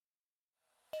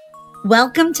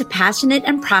Welcome to Passionate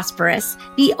and Prosperous,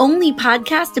 the only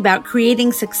podcast about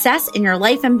creating success in your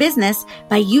life and business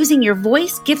by using your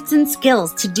voice, gifts, and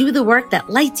skills to do the work that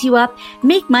lights you up,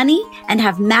 make money, and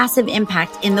have massive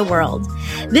impact in the world.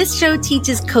 This show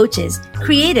teaches coaches,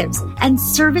 creatives, and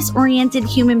service-oriented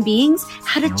human beings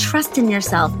how to trust in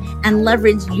yourself and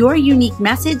leverage your unique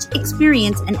message,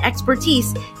 experience, and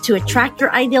expertise to attract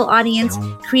your ideal audience,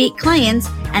 create clients,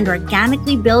 and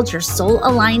organically build your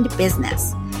soul-aligned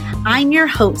business. I'm your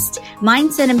host,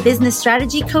 mindset and business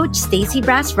strategy coach, Stacey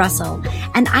Brass Russell,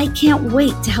 and I can't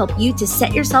wait to help you to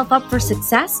set yourself up for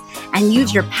success and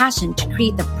use your passion to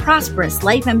create the prosperous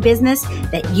life and business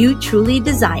that you truly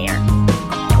desire.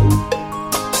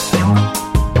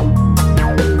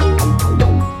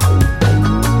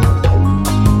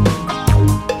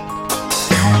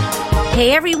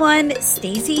 Hey everyone,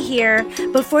 Stacey here.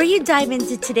 Before you dive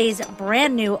into today's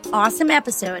brand new awesome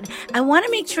episode, I want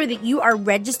to make sure that you are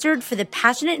registered for the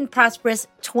Passionate and Prosperous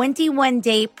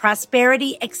 21-Day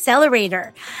Prosperity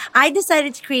Accelerator. I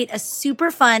decided to create a super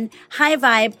fun, high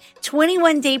vibe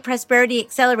 21-Day Prosperity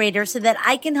Accelerator so that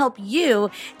I can help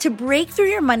you to break through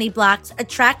your money blocks,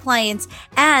 attract clients,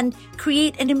 and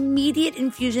create an immediate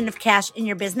infusion of cash in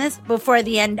your business before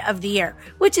the end of the year,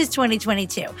 which is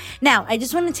 2022. Now, I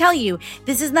just want to tell you,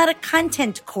 this is not a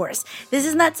content course. This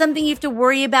is not something you have to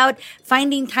worry about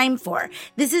finding time for.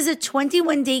 This is a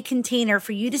 21-day container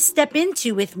for you to step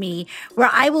into with me where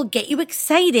I will get you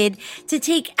excited to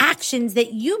take actions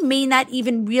that you may not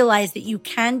even realize that you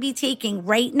can be taking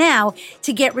right now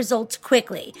to get results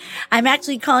quickly. I'm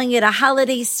actually calling it a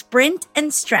holiday sprint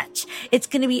and stretch. It's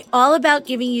going to be all about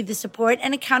giving you the support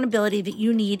and accountability that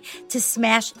you need to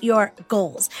smash your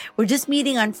goals. We're just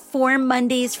meeting on 4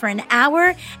 Mondays for an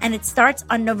hour, and it starts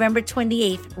on November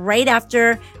 28th, right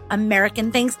after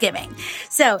American Thanksgiving.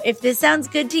 So if this sounds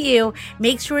good to you,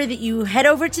 make sure that you head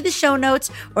over to the show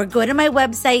notes or go to my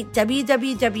website,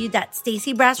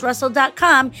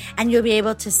 www.staceybrassrussell.com, and you'll be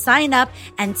able to sign up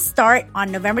and start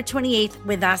on November 28th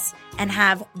with us and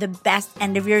have the best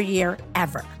end of your year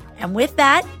ever. And with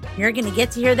that, you're going to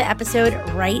get to hear the episode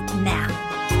right now.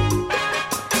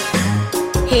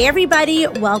 Hey everybody,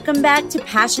 welcome back to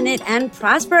Passionate and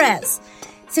Prosperous.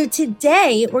 So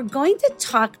today we're going to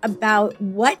talk about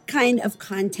what kind of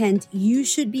content you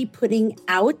should be putting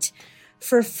out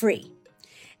for free.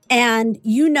 And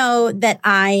you know that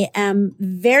I am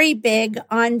very big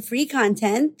on free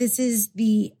content. This is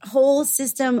the whole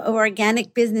system of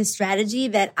organic business strategy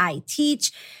that I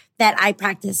teach, that I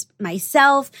practice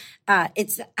myself.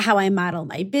 It's how I model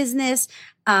my business.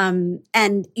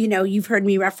 And, you know, you've heard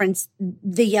me reference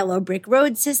the yellow brick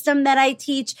road system that I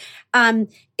teach.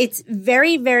 It's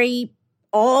very, very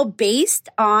all based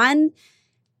on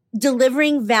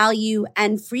delivering value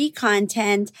and free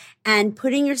content and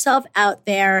putting yourself out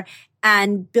there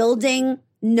and building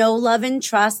know, love, and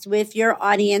trust with your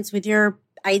audience, with your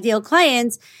ideal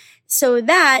clients, so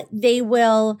that they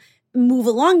will move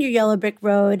along your yellow brick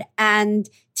road and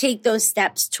take those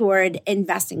steps toward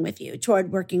investing with you, toward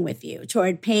working with you,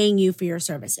 toward paying you for your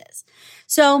services.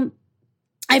 So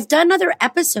I've done other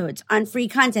episodes on free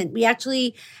content. We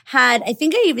actually had, I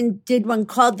think I even did one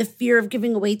called The Fear of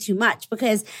Giving Away Too Much,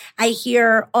 because I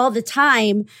hear all the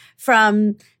time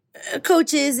from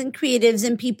coaches and creatives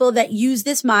and people that use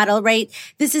this model, right?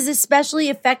 This is especially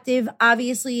effective,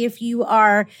 obviously, if you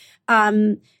are,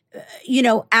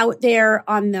 out there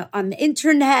on the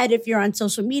internet, if you're on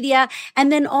social media.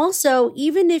 And then also,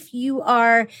 even if you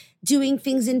are doing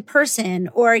things in person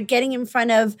or getting in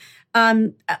front of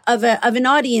an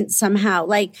audience somehow,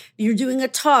 like you're doing a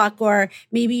talk, or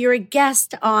maybe you're a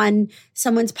guest on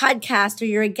someone's podcast, or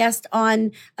you're a guest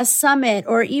on a summit,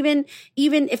 or even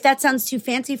if that sounds too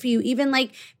fancy for you, even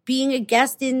like being a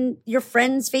guest in your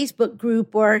friend's Facebook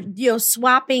group, or,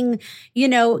 swapping,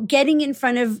 getting in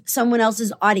front of someone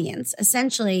else's audience.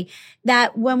 Essentially,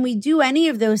 that when we do any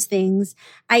of those things,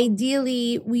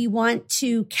 ideally we want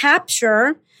to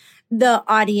capture the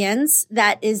audience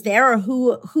that is there, or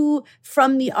who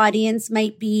from the audience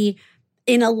might be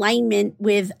in alignment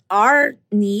with our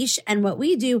niche and what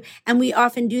we do. And we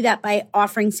often do that by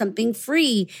offering something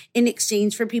free in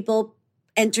exchange for people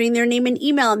entering their name and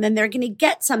email, and then they're going to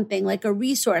get something like a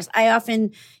resource. I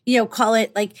often, call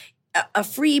it like a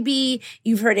freebie.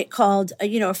 You've heard it called,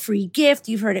 a free gift.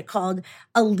 You've heard it called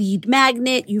a lead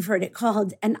magnet. You've heard it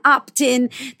called an opt-in.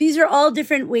 These are all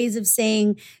different ways of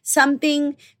saying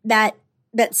something that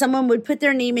someone would put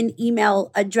their name and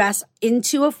email address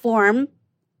into a form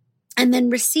and then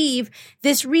receive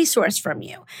this resource from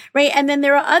you, right? And then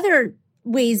there are other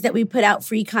ways that we put out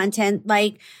free content,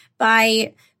 like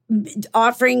by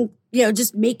offering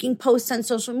just making posts on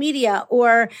social media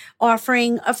or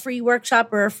offering a free workshop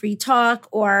or a free talk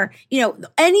or,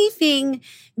 anything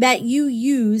that you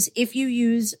use, if you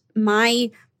use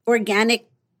my organic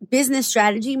business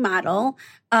strategy model,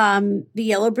 the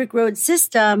Yellow Brick Road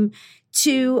system,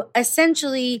 to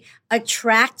essentially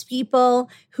attract people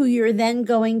who you're then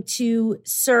going to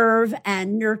serve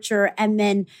and nurture and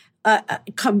then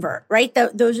convert, right?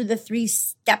 Those are the 3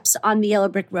 steps on the Yellow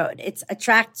Brick Road. It's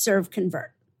attract, serve,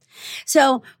 convert.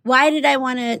 So why did I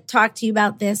want to talk to you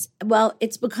about this? Well,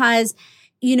 it's because,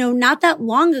 not that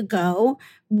long ago,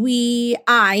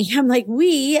 I'm like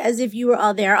we, as if you were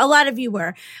all there. A lot of you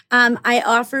were. I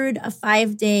offered a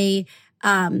 5-day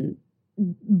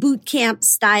boot camp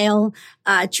style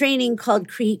training called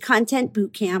Create Content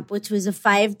Boot Camp, which was a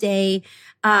 5-day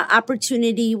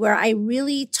opportunity where I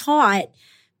really taught,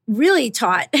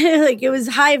 like it was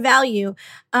high value,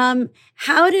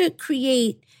 how to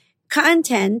create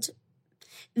content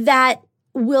that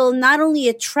will not only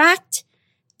attract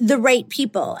the right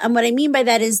people. And what I mean by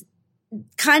that is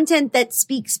content that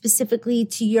speaks specifically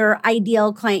to your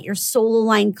ideal client, your soul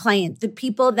aligned client, the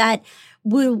people that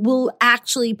will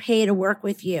actually pay to work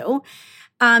with you.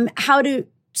 How to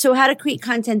create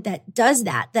content that does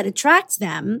that attracts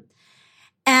them,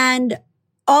 and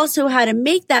also how to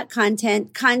make that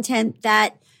content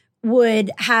that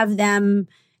would have them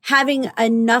having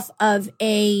enough of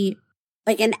an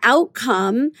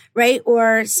outcome, right?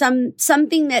 Or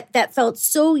something that felt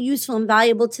so useful and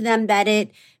valuable to them that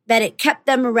it kept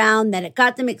them around, that it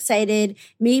got them excited.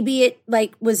 Maybe it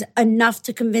was enough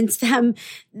to convince them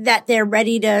that they're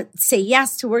ready to say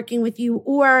yes to working with you,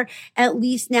 or at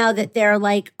least now that they're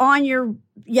on your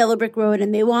Yellow Brick Road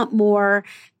and they want more,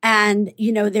 and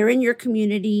they're in your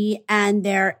community and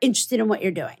they're interested in what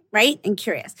you're doing, right? And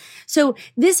curious. So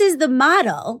this is the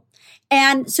model.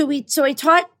 And so I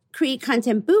taught Create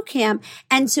Content Bootcamp.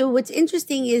 And so what's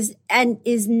interesting is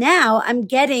now I'm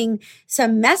getting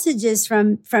some messages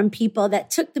from people that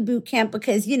took the bootcamp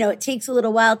because, it takes a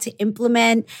little while to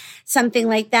implement something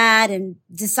like that and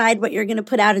decide what you're going to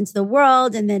put out into the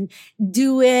world and then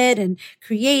do it and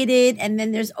create it. And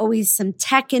then there's always some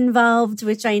tech involved,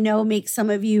 which I know makes some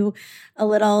of you a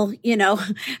little,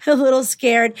 a little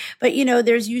scared. But,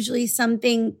 there's usually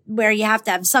something where you have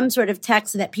to have some sort of tech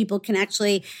so that people can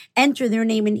actually enter their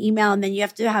name and email. And then you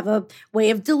have to have a way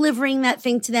of delivering that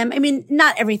thing to them. I mean,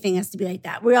 not everything has to be like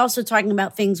that. We're also talking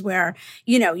about things where,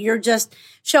 you're just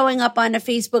showing up on a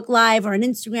Facebook Live or an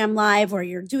Instagram Live, or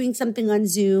you're doing something on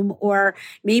Zoom, or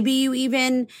maybe you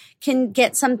even can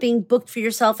get something booked for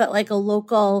yourself at a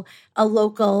local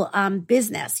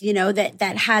business,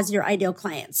 that has your ideal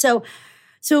client. So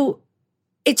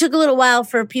it took a little while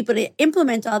for people to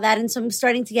implement all that. And so I'm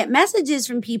starting to get messages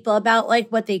from people about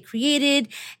what they created,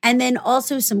 and then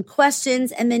also some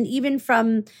questions. And then even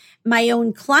from my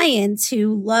own clients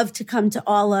who love to come to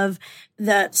all of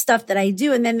the stuff that I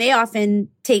do. And then they often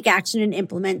take action and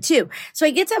implement too. So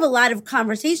I get to have a lot of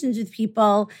conversations with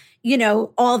people,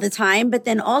 all the time, but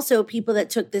then also people that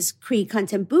took this Create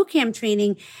Content Bootcamp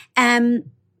training.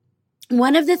 And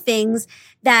one of the things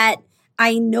that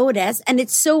I notice, and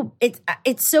it's so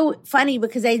funny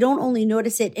because I don't only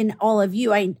notice it in all of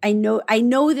you. I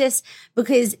know this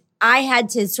because I had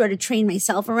to sort of train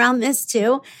myself around this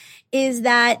too, is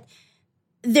that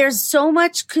there's so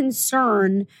much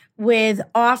concern with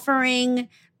offering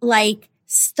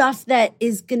stuff that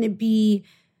is going to be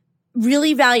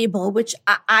really valuable, which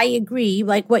I agree,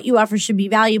 what you offer should be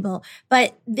valuable.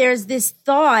 But there's this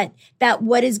thought that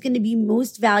what is going to be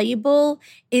most valuable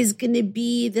is going to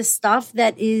be the stuff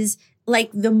that is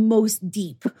the most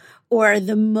deep or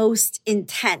the most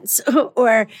intense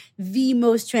or the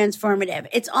most transformative.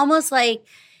 It's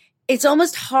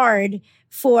almost hard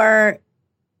for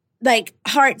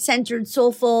heart-centered,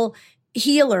 soulful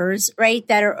healers, right?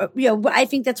 That are, I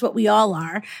think that's what we all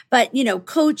are, but,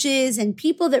 coaches and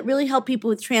people that really help people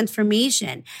with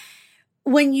transformation.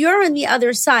 When you're on the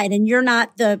other side and you're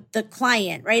not the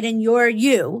client, right? And you're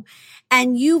you,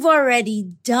 and you've already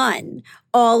done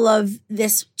all of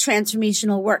this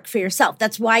transformational work for yourself.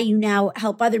 That's why you now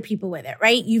help other people with it,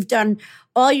 right? You've done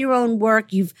all your own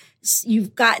work. You've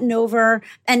gotten over,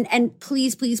 and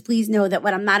please know that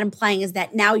what I'm not implying is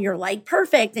that now you're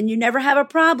perfect and you never have a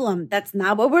problem. That's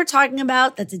not what we're talking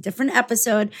about. That's a different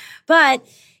episode. But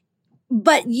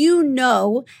you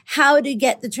know how to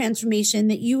get the transformation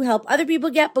that you help other people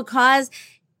get because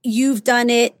you've done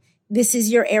it. This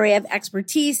is your area of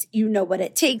expertise. You know what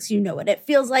it takes. You know what it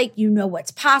feels like. You know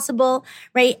what's possible,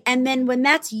 right? And then when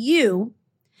that's you,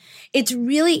 it's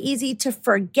really easy to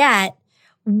forget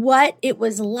what it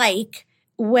was like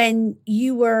when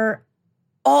you were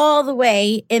all the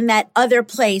way in that other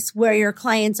place where your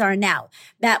clients are now,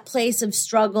 that place of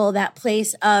struggle, that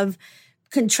place of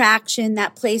contraction,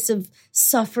 that place of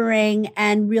suffering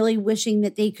and really wishing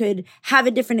that they could have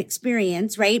a different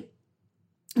experience, right?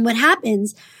 What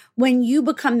happens when you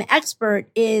become the expert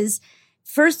is,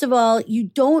 first of all, you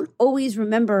don't always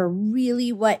remember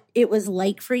really what it was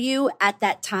like for you at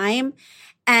that time.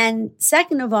 And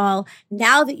second of all,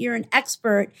 now that you're an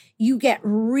expert, you get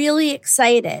really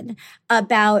excited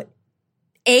about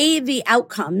the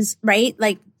outcomes, right?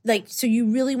 So you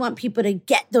really want people to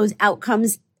get those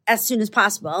outcomes as soon as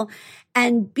possible.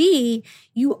 And B,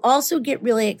 you also get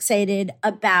really excited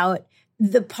about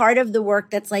the part of the work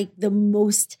that's like the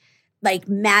most like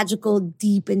magical,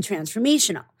 deep, and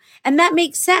transformational. And that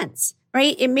makes sense,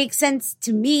 right? It makes sense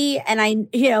to me. And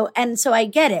and so I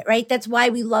get it, right? That's why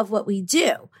we love what we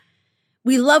do.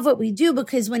 We love what we do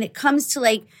because when it comes to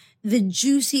like the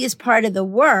juiciest part of the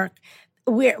work,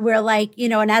 we're like,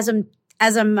 and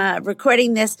as I'm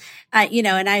recording this,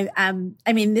 and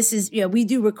I mean, this is, we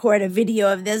do record a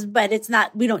video of this, but it's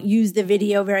not, we don't use the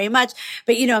video very much,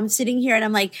 but, I'm sitting here and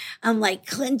I'm like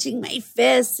clenching my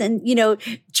fists and,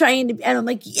 and I'm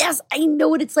like, yes, I know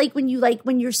what it's like when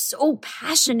you're so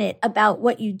passionate about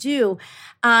what you do.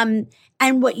 And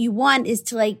what you want is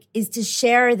to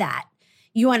share that.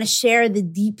 You want to share the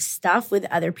deep stuff with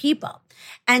other people.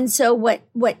 And so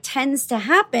what tends to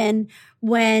happen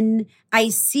when I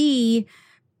see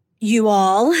you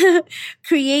all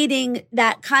creating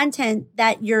that content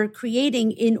that you're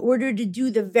creating in order to do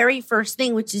the very first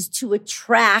thing, which is to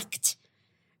attract,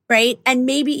 right? And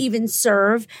maybe even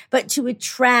serve, but to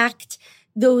attract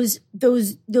those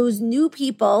new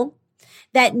people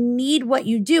that need what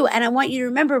you do. And I want you to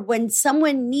remember, when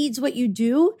someone needs what you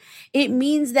do, it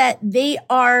means that they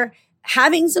are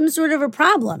having some sort of a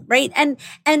problem, right? And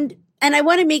I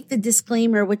want to make the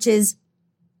disclaimer, which is,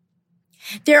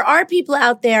 there are people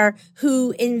out there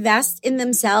who invest in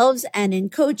themselves and in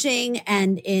coaching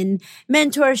and in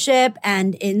mentorship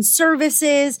and in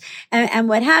services and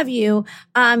what have you,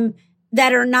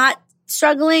 that are not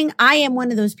struggling. I am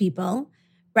one of those people,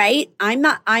 right? I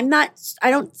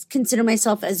don't consider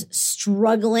myself as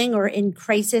struggling or in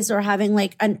crisis or having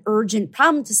like an urgent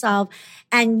problem to solve.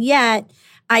 And yet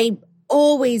I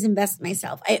always invest in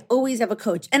myself. I always have a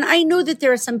coach. And I know that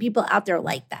there are some people out there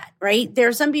like that, right? There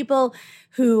are some people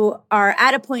who are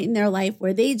at a point in their life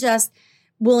where they just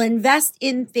will invest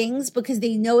in things because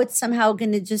they know it's somehow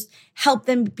going to just help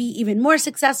them be even more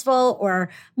successful or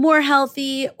more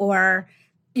healthy or,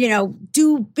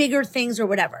 do bigger things or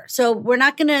whatever. So we're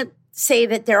not going to say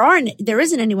that there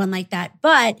isn't anyone like that.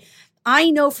 But I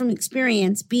know from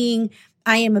experience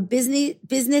I am a business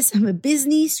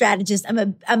strategist.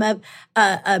 I'm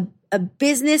a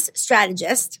business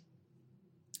strategist,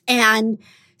 and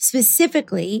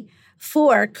specifically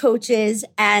for coaches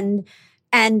and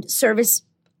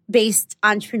service-based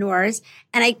entrepreneurs.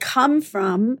 And I come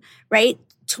from,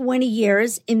 20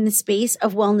 years in the space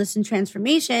of wellness and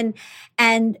transformation.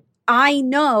 And I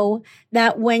know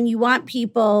that when you want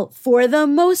people, for the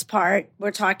most part,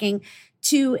 we're talking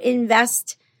to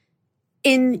invest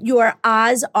in your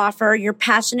Oz offer, your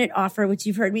passionate offer, which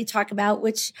you've heard me talk about,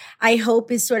 which I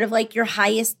hope is sort of like your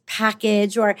highest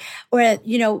package or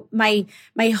my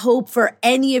hope for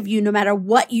any of you, no matter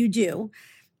what you do,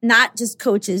 not just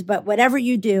coaches, but whatever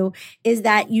you do, is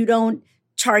that you don't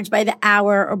charge by the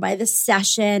hour or by the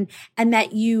session, and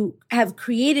that you have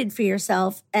created for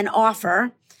yourself an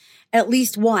offer, at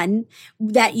least one,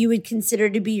 that you would consider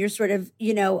to be your sort of,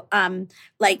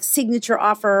 like signature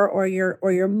offer or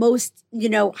your most,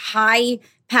 high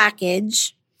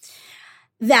package,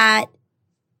 that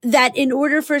in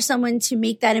order for someone to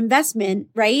make that investment,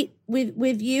 right,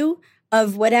 with you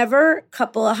of whatever,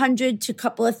 couple of $100 to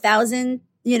couple of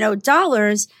 $1,000,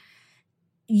 dollars,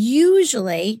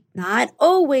 usually, not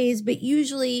always, but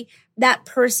usually that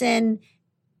person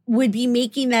would be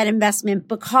making that investment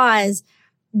because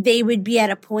they would be at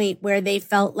a point where they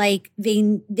felt like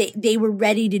they were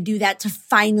ready to do that, to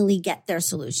finally get their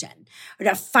solution or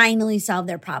to finally solve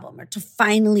their problem or to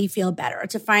finally feel better or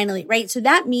to finally, right? So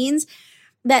that means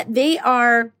that they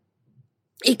are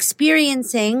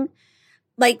experiencing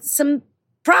like some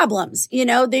problems,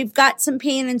 they've got some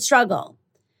pain and struggle.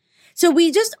 So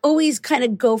we just always kind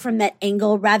of go from that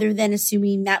angle rather than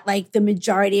assuming that like the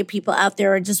majority of people out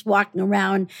there are just walking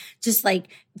around, just like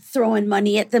throwing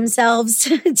money at themselves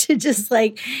to just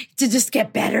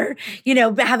get better,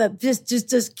 have a,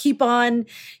 just keep on,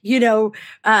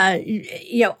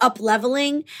 up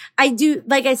leveling.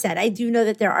 Like I said, I do know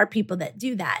that there are people that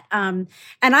do that. And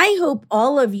I hope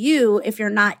all of you, if you're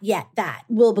not yet that,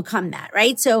 will become that,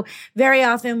 right? So very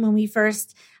often when we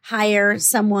first hire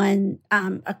someone,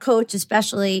 a coach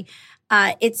especially,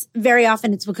 it's very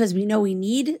often it's because we know we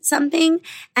need something.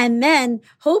 And then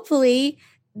hopefully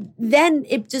then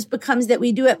it just becomes that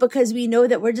we do it because we know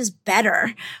that we're just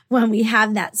better when we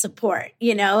have that support,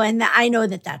 and I know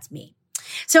that that's me.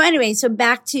 So anyway, so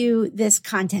back to this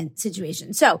content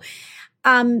situation. So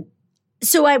I've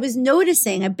been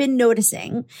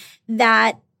noticing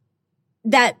that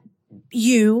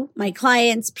you, my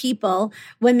clients, people,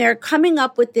 when they're coming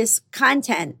up with this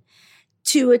content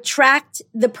to attract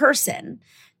the person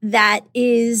that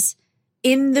is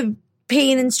in the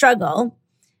pain and struggle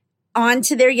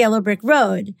onto their yellow brick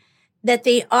road, that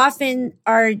they often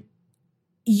are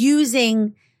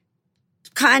using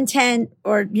content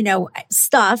or,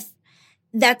 stuff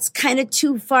that's kind of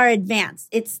too far advanced.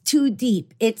 It's too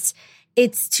deep. It's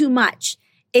too much.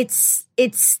 It's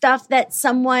stuff that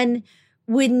someone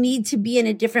would need to be in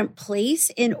a different place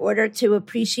in order to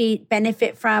appreciate,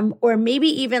 benefit from, or maybe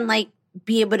even like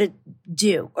be able to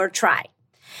do or try.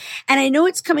 And I know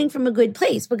it's coming from a good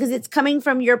place because it's coming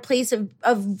from your place of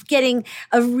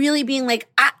really being like,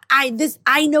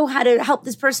 I know how to help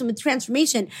this person with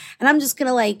transformation. And I'm just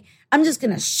going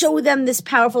to show them this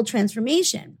powerful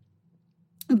transformation.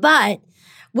 But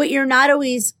what you're not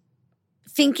always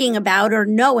thinking about or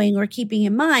knowing or keeping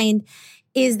in mind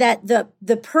is that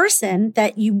the person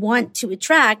that you want to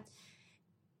attract,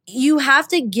 you have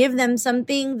to give them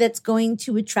something that's going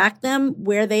to attract them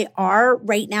where they are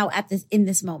right now in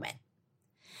this moment.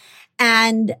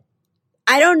 And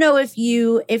I don't know if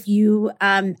you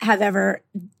have ever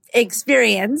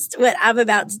experienced what I'm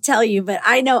about to tell you, but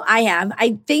I know I have.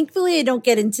 Thankfully I don't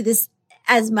get into this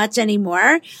as much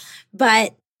anymore,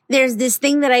 but there's this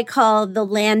thing that I call the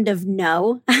land of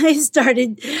no.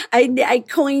 I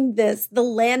coined this, the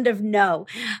land of no,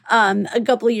 a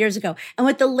couple of years ago. And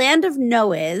what the land of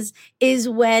no is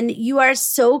when you are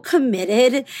so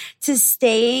committed to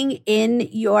staying in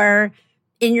your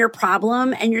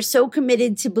problem and you're so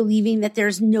committed to believing that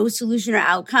there's no solution or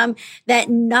outcome, that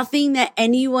nothing that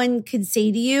anyone could say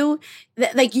to you,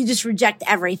 that like you just reject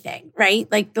everything, right?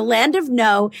 Like the land of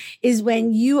no is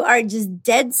when you are just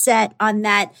dead set on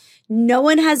that no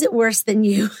one has it worse than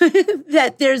you,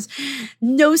 that there's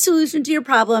no solution to your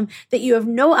problem, that you have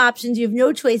no options, you have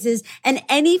no choices, and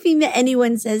anything that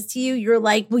anyone says to you, you're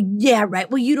like, well, yeah,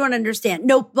 right. Well, you don't understand.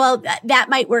 No, well, that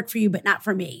might work for you, but not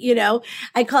for me.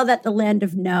 I call that the land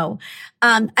of no.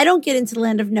 I don't get into the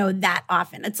land of no that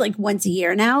often. It's like once a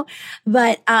year now,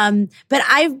 but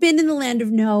I've been in the land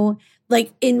of no,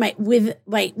 like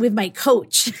with my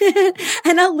coach,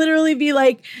 and I'll literally be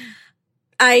like,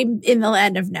 I'm in the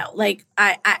land of no. Like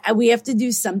we have to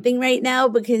do something right now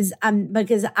because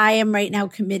I am right now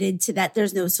committed to that.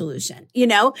 There's no solution,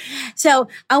 So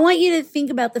I want you to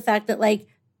think about the fact that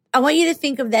I want you to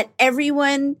think of that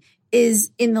everyone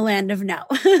is in the land of no,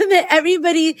 that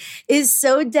everybody is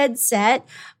so dead set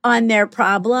on their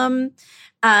problem,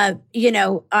 on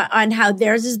how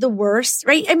theirs is the worst,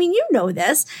 right? I mean,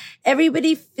 this,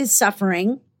 everybody is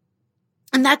suffering,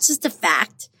 and that's just a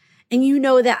fact. And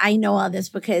that I know all this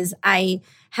because I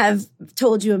have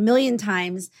told you a million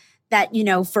times that,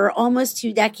 for almost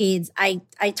 2 decades, I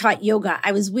taught yoga.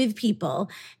 I was with people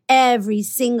every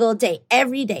single day,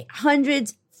 every day,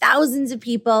 hundreds, thousands of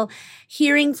people,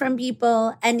 hearing from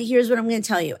people. And here's what I'm going to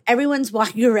tell you. Everyone's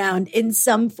walking around in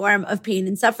some form of pain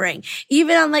and suffering,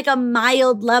 even on like a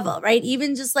mild level, right?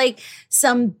 Even just like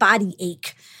some body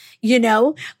ache.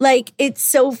 It's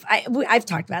so, I've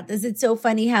talked about this. It's so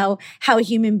funny how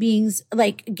human beings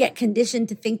get conditioned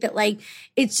to think that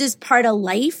it's just part of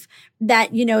life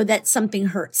that, that something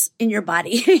hurts in your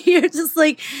body. You're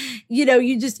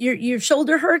just your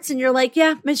shoulder hurts and you're like,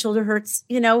 yeah, my shoulder hurts.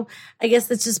 I guess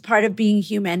that's just part of being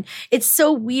human. It's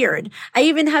so weird. I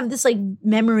even have this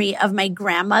memory of my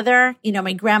grandmother.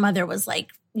 My grandmother was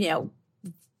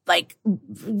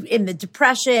in the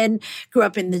Depression, grew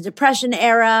up in the Depression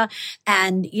era.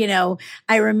 And,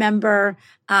 I remember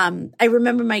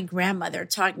my grandmother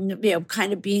talking,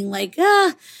 kind of being like,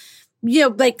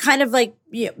 being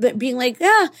like,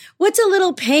 what's a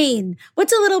little pain?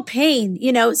 What's a little pain?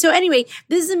 So anyway,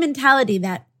 this is a mentality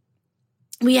that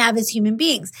we have as human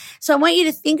beings. So I want you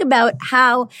to think about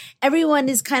how everyone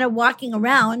is kind of walking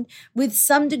around with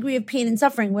some degree of pain and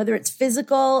suffering, whether it's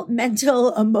physical,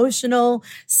 mental, emotional,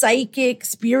 psychic,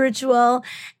 spiritual.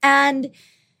 And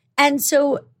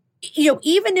so,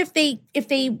 even if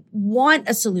they want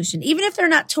a solution, even if they're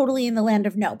not totally in the land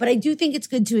of no, but I do think it's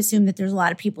good to assume that there's a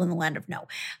lot of people in the land of no.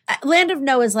 Land of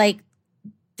no is like,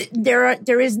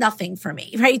 there is nothing for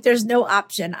me, right? There's no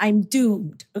option. I'm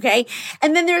doomed. Okay.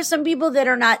 And then there are some people that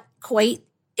are not quite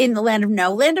in the land of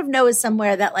no. Land of no is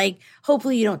somewhere that like,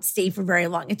 hopefully you don't stay for very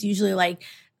long. It's usually like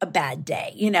a bad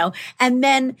day, and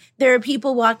then there are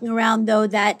people walking around though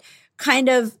that kind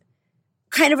of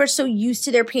are so used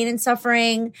to their pain and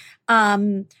suffering.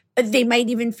 They might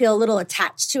even feel a little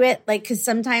attached to it. Like, cause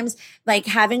sometimes like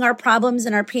having our problems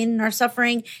and our pain and our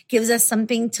suffering gives us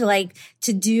something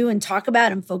to do and talk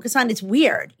about and focus on. It's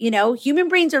weird. Human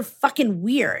brains are fucking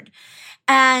weird.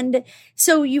 And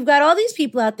so you've got all these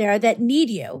people out there that need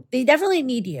you. They definitely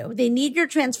need you. They need your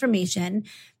transformation.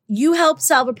 You help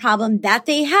solve a problem that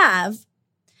they have.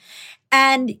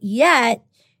 And yet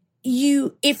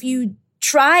if you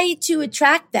try to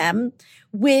attract them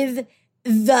with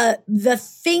the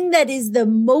thing that is the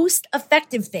most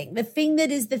effective thing, the thing that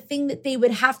is the thing that they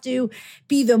would have to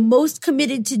be the most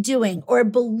committed to doing or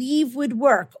believe would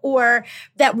work, or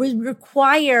that would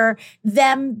require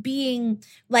them being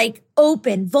like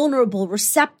open, vulnerable,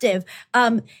 receptive,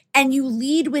 and you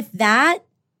lead with that,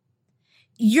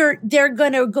 they're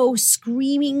going to go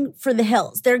screaming for the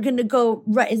hills. They're going to go,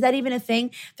 is that even a thing?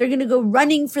 They're going to go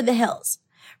running for the hills,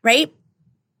 right?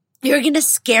 You're going to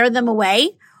scare them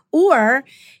away. Or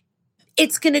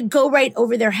it's going to go right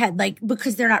over their head, like,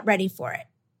 because they're not ready for it,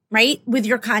 right? With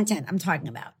your content I'm talking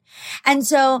about. And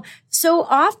so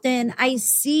often I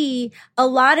see a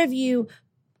lot of you,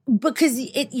 because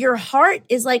your heart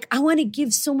is like, I want to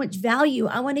give so much value.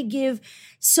 I want to give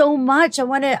so much. I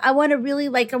want to really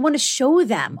I want to show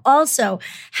them also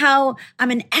how I'm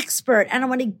an expert, and I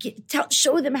want to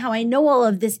show them how I know all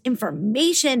of this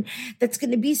information that's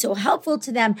going to be so helpful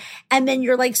to them. And then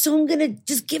you're like, so I'm going to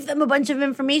just give them a bunch of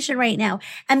information right now.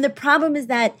 And the problem is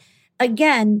that,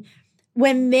 again,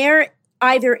 when they're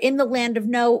either in the land of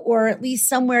no, or at least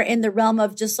somewhere in the realm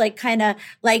of just like kind of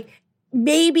like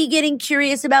maybe getting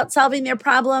curious about solving their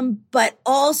problem, but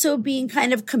also being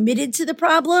kind of committed to the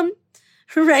problem,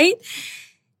 right?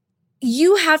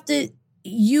 You have to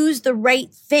use the right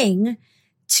thing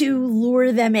to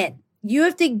lure them in. You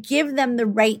have to give them the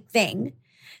right thing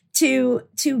to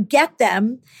get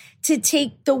them to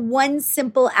take the one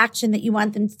simple action that you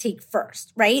want them to take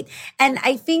first, right? And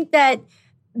I think that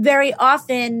very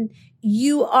often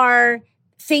you are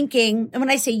thinking, and when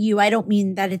I say you, I don't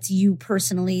mean that it's you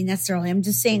personally necessarily. I'm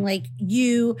just saying like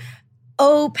you,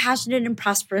 passionate and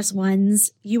prosperous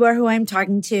ones, you are who I'm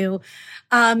talking to.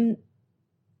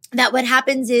 That what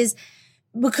happens is,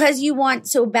 because you want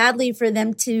so badly for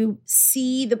them to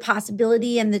see the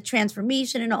possibility and the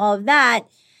transformation and all of that,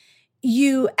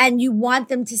 you want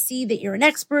them to see that you're an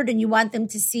expert, and you want them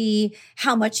to see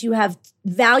how much you have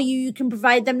value you can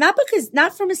provide them,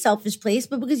 not from a selfish place,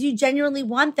 but because you genuinely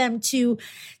want them to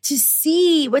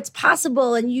see what's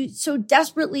possible, and you so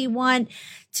desperately want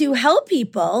to help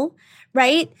people,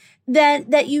 right?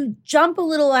 That you jump a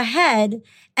little ahead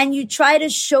and you try to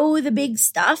show the big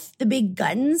stuff, the big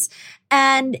guns,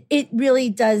 and it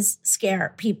really does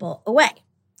scare people away.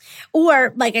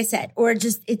 Or like I said, or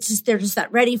they're just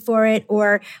not ready for it,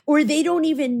 or they don't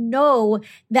even know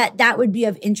that would be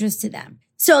of interest to them.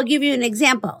 So I'll give you an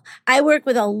example. I work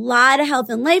with a lot of health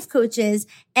and life coaches,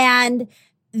 and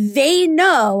they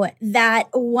know that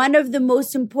one of the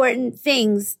most important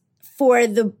things for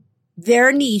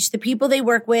their niche, the people they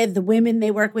work with, the women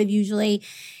they work with usually,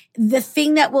 the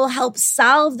thing that will help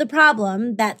solve the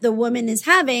problem that the woman is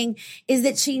having is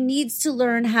that she needs to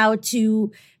learn how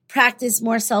to practice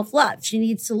more self-love. She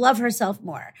needs to love herself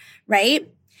more,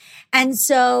 right? And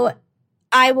so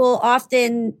I will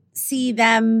often see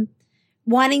them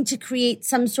wanting to create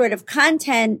some sort of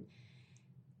content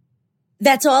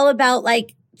that's all about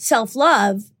like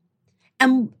self-love.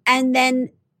 And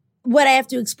then what I have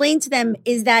to explain to them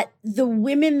is that the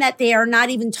women that they are not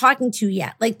even talking to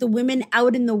yet, like the women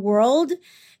out in the world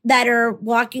that are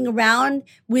walking around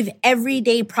with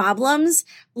everyday problems,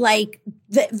 like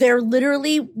they're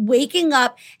literally waking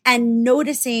up and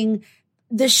noticing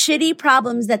the shitty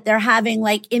problems that they're having,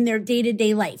 like in their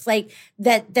day-to-day life, like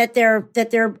that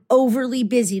they're overly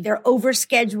busy, they're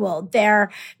overscheduled,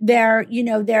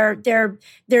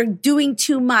 they're doing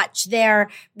too much, they're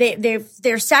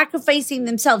sacrificing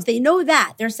themselves. They know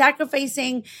that they're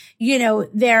sacrificing,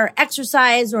 their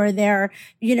exercise, or they're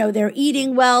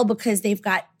eating well because they've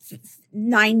got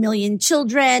 9 million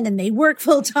children and they work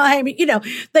full time,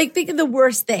 like think of the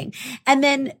worst thing. And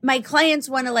then my clients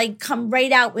want to like come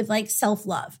right out with like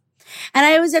self-love. And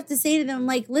I always have to say to them,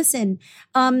 like, listen,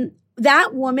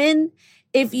 that woman,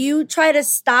 if you try to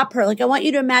stop her, like I want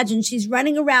you to imagine she's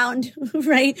running around,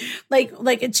 right?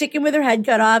 Like a chicken with her head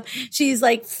cut off. She's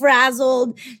like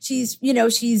frazzled. She's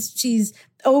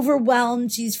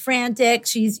overwhelmed. She's frantic.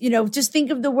 She's, just think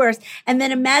of the worst. And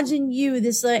then imagine you,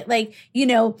 this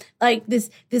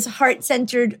this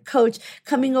heart-centered coach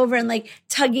coming over and like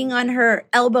tugging on her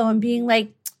elbow and being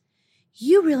like,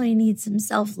 you really need some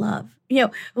self-love.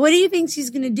 What do you think she's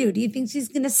going to do? Do you think she's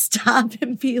going to stop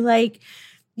and be like,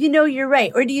 you're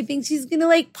right? Or do you think she's going to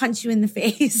like punch you in the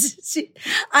face?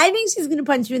 I think she's going to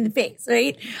punch you in the face,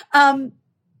 right?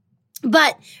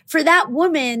 But for that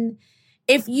woman,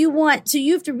 you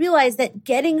have to realize that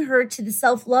getting her to the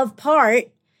self-love part,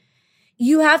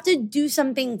 you have to do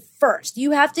something first.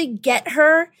 You have to get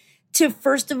her to,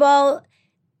 first of all,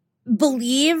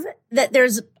 believe that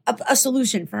there's a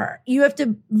solution for her. You have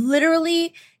to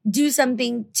literally do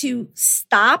something to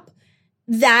stop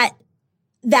that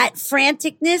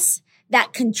franticness,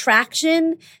 that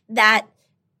contraction, that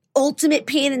ultimate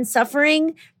pain and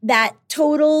suffering, that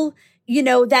total,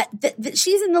 that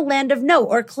she's in the land of no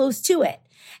or close to it.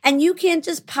 And you can't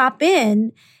just pop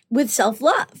in with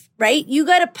self-love, right? You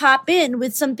got to pop in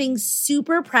with something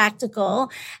super practical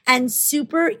and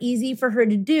super easy for her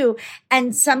to do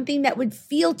and something that would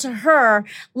feel to her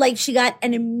like she got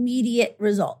an immediate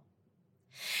result.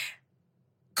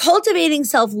 Cultivating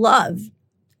self-love,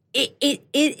 it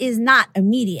is not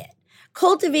immediate.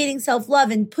 Cultivating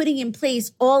self-love and putting in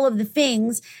place all of the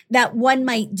things that one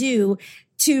might do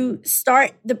to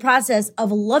start the process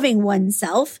of loving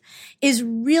oneself is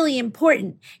really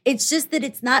important. It's just that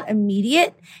it's not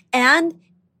immediate, and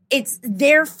it's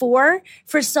therefore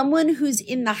for someone who's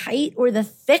in the height or the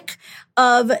thick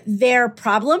of their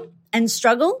problem and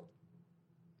struggle,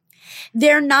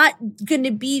 they're not going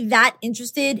to be that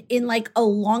interested in like a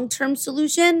long-term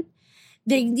solution.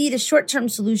 They need a short-term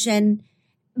solution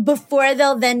before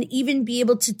they'll then even be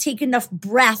able to take enough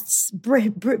breaths, before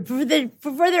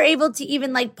they're able to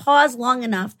even like pause long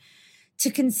enough to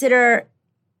consider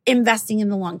investing in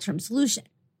the long-term solution.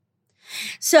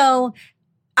 So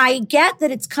I get that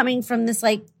it's coming from this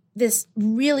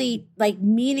really like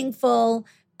meaningful,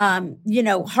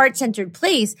 heart-centered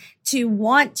place to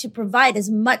want to provide as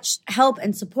much help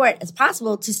and support as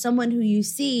possible to someone who you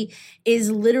see is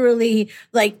literally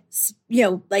like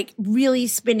really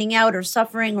spinning out or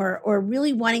suffering or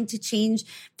really wanting to change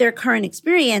their current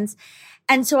experience.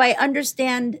 And so I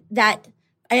understand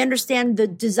the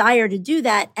desire to do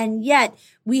that. And yet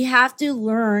we have to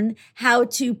learn how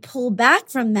to pull back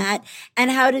from that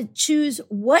and how to choose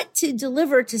what to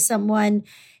deliver to someone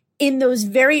in those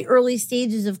very early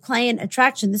stages of client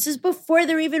attraction. This is before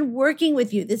they're even working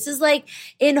with you. This is like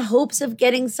in hopes of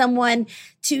getting someone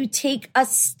to take a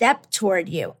step toward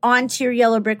you onto your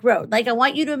yellow brick road. Like I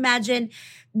want you to imagine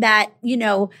that,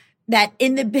 that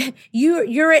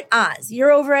you're at Oz.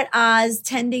 You're over at Oz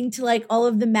tending to like all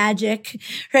of the magic,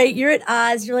 right? You're at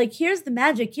Oz. You're like, here's the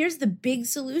magic. Here's the big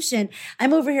solution.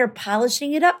 I'm over here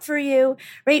polishing it up for you,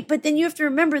 right? But then you have to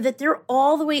remember that they're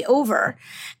all the way over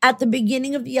at the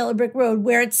beginning of the yellow brick road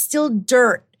where it's still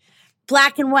dirt,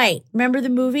 black and white. Remember the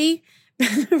movie?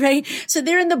 Right? So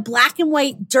they're in the black and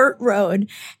white dirt road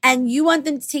and you want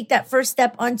them to take that first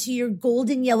step onto your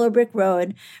golden yellow brick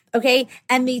road. Okay.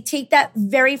 And they take that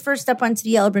very first step onto the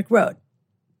yellow brick road.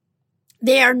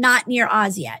 They are not near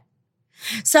Oz yet.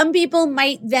 Some people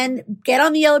might then get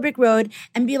on the yellow brick road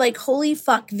and be like, holy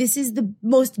fuck, this is the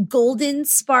most golden,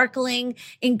 sparkling,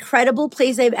 incredible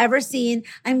place I've ever seen.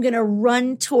 I'm going to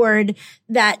run toward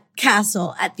that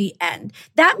castle at the end.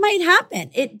 That might happen.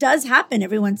 It does happen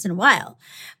every once in a while.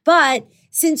 But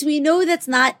since we know that's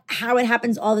not how it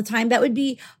happens all the time, that would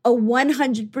be a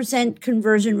 100%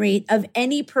 conversion rate of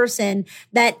any person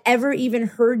that ever even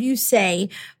heard you say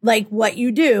like what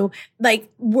you do, like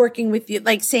working with you,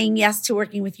 like saying yes to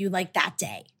working with you like that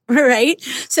day. Right?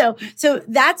 So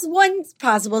that's one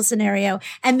possible scenario.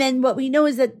 And then what we know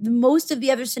is that most of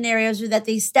the other scenarios are that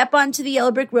they step onto the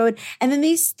yellow brick road and then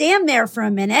they stand there for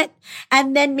a minute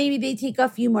and then maybe they take a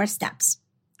few more steps.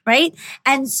 Right?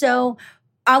 And so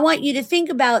I want you to think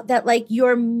about that, like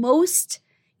your most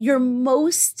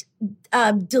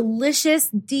delicious,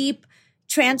 deep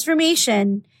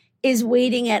transformation is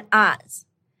waiting at Oz.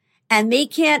 And they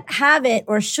can't have it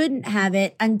or shouldn't have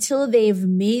it until they've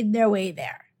made their way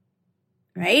there.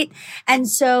 Right? And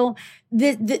so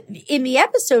in the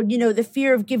episode, the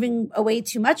fear of giving away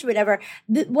too much or whatever,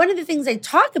 one of the things I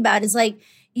talk about is like,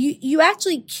 you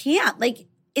actually can't, like,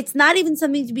 it's not even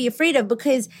something to be afraid of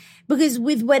because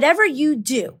with whatever you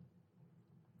do,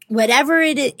 whatever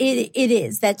it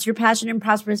is, that's your passion and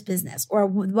prosperous business or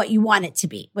what you want it to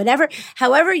be,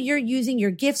 however you're using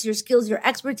your gifts, your skills, your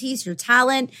expertise, your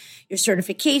talent, your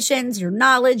certifications, your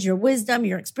knowledge, your wisdom,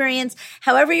 your experience,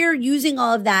 however you're using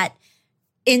all of that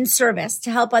in service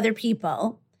to help other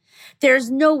people,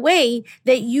 there's no way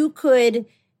that you could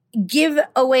give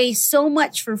away so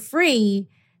much for free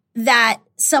that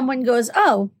someone goes,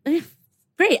 oh,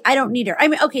 great, I don't need her. I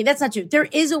mean, okay, that's not true. There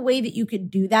is a way that you could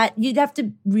do that. You'd have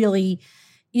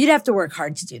to work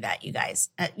hard to do that, you guys,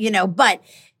 but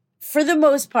for the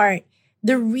most part,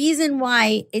 the reason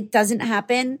why it doesn't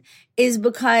happen is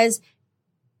because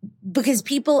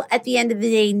people at the end of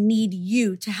the day need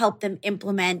you to help them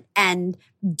implement and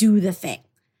do the thing.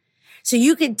 So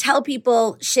you could tell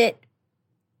people shit,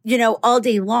 all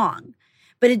day long,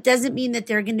 but it doesn't mean that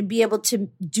they're going to be able to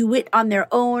do it on their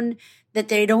own, that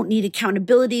they don't need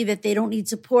accountability, that they don't need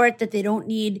support, that they don't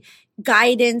need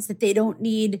guidance, that they don't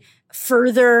need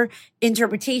further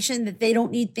interpretation, that they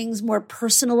don't need things more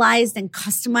personalized and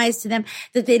customized to them,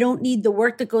 that they don't need the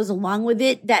work that goes along with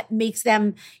it that makes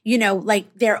them,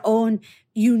 like their own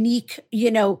unique,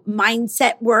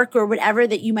 mindset work or whatever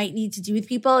that you might need to do with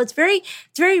people. It's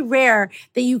very rare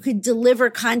that you could deliver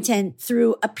content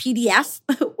through a PDF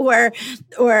or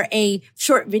a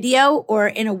short video or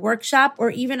in a workshop or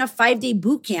even a 5-day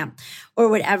boot camp or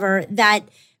whatever that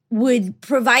would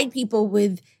provide people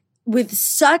with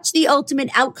such the ultimate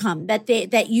outcome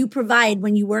that you provide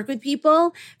when you work with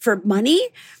people for money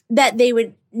that they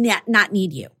would not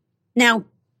need you. Now,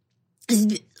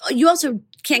 you also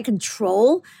can't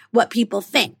control what people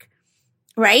think,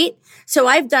 right? So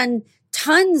I've done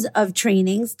tons of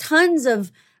trainings, tons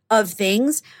of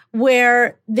things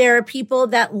where there are people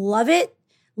that love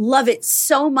it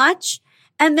so much,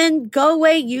 and then go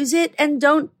away, use it, and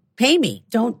don't pay me.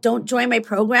 Don't join my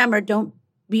program or don't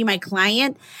be my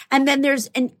client. And then there's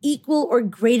an equal or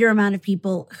greater amount of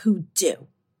people who do.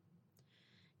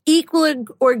 Equal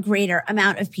or greater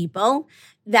amount of people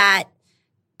that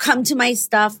come to my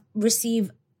stuff, receive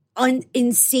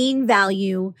insane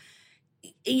value.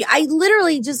 I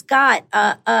literally just got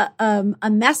a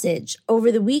message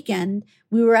over the weekend.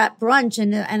 We were at brunch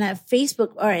and a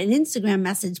Facebook or an Instagram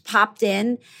message popped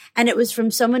in, and it was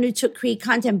from someone who took Create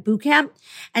Content Bootcamp.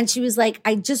 And she was like,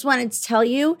 I just wanted to tell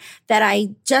you that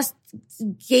I just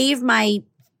gave my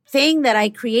thing that I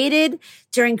created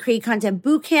during Create Content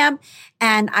Bootcamp,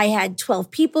 and I had 12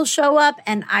 people show up,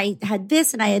 and I had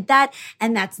this and I had that,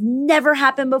 and that's never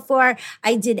happened before.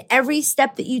 I did every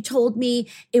step that you told me.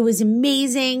 It was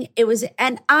amazing.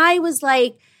 And I was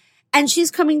like, and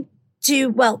she's coming to,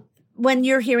 well, when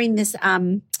you're hearing this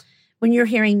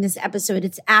episode,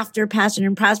 it's after Passion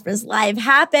and Prosperous Live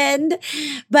happened.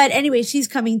 But anyway, she's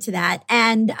coming to that.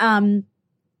 And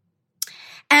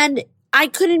I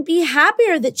couldn't be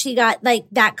happier that she got like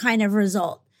that kind of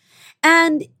result.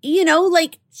 And,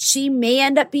 like she may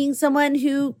end up being someone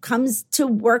who comes to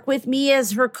work with me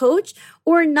as her coach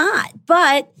or not.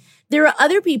 But there are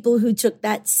other people who took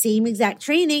that same exact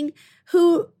training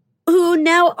who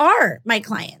now are my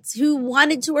clients, who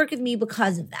wanted to work with me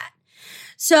because of that.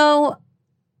 So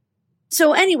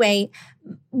anyway,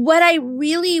 what I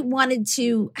really wanted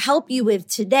to help you with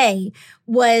today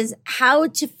was how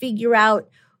to figure out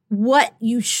what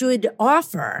you should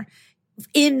offer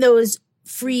in those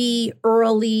free,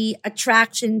 early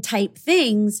attraction type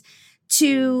things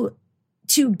to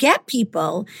get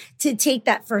people to take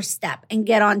that first step and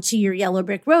get onto your yellow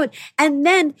brick road. And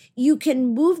then you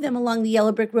can move them along the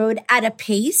yellow brick road at a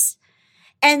pace.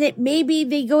 And it may be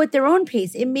they go at their own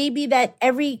pace. It may be that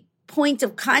every point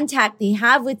of contact they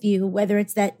have with you, whether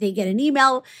it's that they get an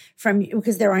email from you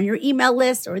because they're on your email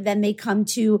list, or then they come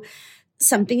to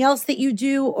something else that you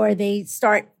do, or they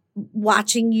start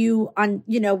watching you on,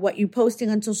 what you're posting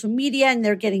on social media and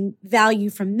they're getting value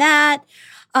from that.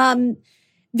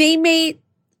 They may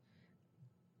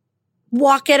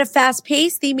walk at a fast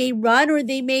pace. They may run, or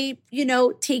they may,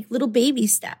 take little baby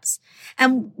steps,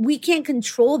 and we can't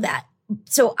control that.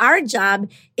 So our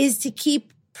job is to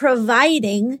keep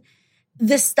providing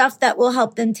the stuff that will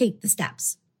help them take the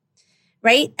steps,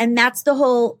 right? And that's the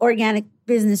whole organic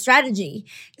business strategy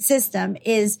system,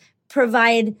 is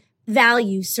provide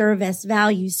value, service,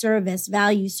 value, service,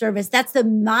 value, service. That's the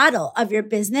model of your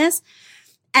business.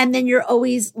 And then you're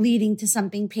always leading to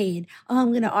something paid. Oh, I'm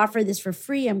going to offer this for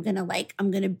free. I'm going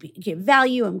to give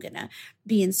value. I'm going to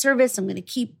be in service. I'm going to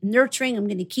keep nurturing. I'm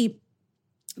going to keep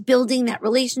building that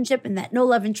relationship and that know,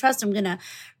 love, and trust. I'm going to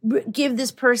give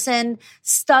this person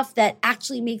stuff that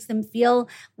actually makes them feel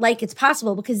like it's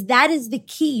possible, because that is the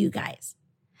key, you guys.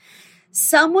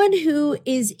 someone who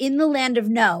is in the land of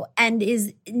no and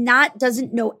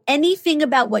doesn't know anything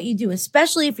about what you do,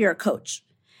 especially if you're a coach.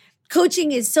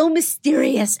 Coaching is so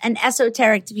mysterious and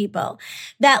esoteric to people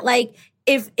that like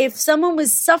if someone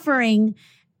was suffering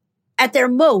at their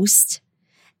most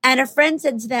and a friend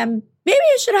said to them, maybe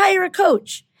I should hire a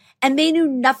coach, and they knew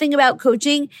nothing about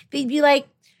coaching, they'd be like,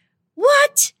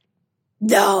 what?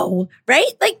 No,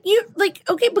 right?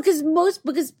 Okay, because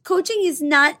coaching is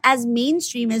not as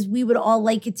mainstream as we would all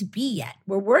like it to be yet.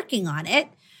 We're working on it,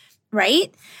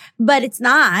 right? But it's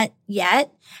not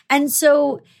yet. And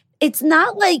so it's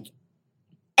not like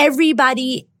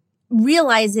everybody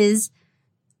realizes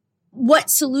what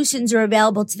solutions are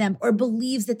available to them or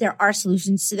believes that there are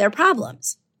solutions to their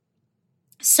problems.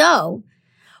 So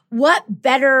what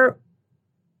better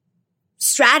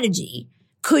strategy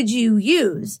could you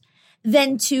use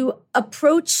than to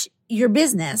approach your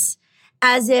business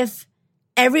as if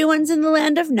everyone's in the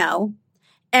land of no,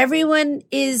 everyone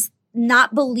is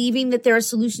not believing that there are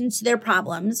solutions to their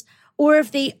problems, or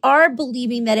if they are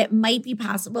believing that it might be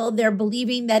possible, they're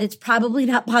believing that it's probably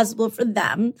not possible for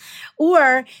them,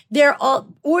 or they're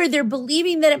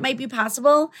believing that it might be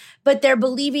possible, but they're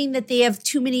believing that they have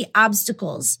too many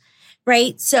obstacles,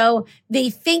 right? So they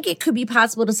think it could be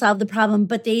possible to solve the problem,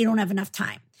 but they don't have enough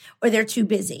time, or they're too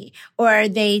busy, or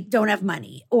they don't have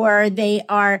money, or they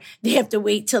have to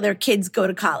wait till their kids go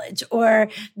to college, or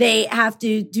they have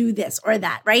to do this or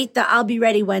that, right? The I'll be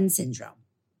ready when syndrome.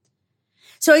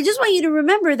 So I just want you to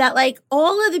remember that like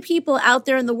all of the people out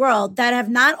there in the world that have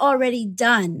not already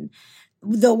done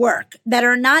the work, that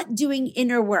are not doing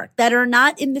inner work, that are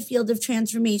not in the field of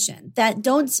transformation, that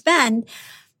don't spend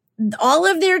all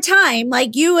of their time,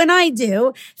 like you and I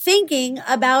do, thinking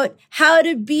about how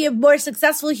to be a more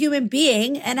successful human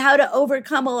being and how to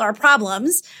overcome all our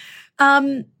problems.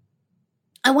 I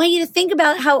want you to think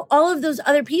about how all of those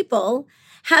other people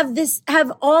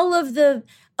have all of the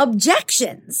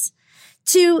objections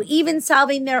to even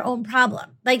solving their own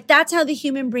problem. Like that's how the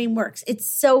human brain works. It's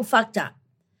so fucked up,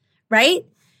 right?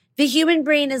 The human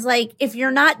brain is like, if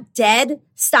you're not dead,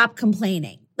 stop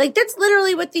complaining. Like that's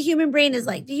literally what the human brain is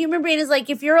like. The human brain is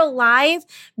like, if you're alive,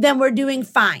 then we're doing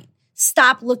fine.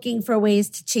 Stop looking for ways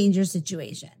to change your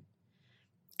situation.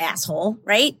 Asshole,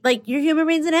 right? Like your human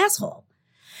brain's an asshole.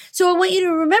 So I want you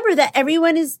to remember that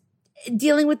everyone is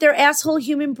dealing with their asshole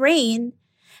human brain,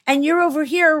 and you're over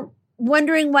here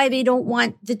wondering why they don't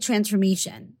want the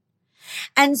transformation.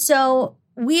 And so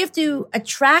we have to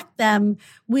attract them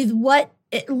with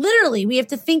we have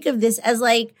to think of this as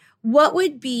like, what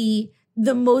would be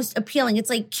the most appealing?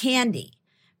 It's like candy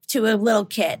to a little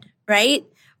kid, right?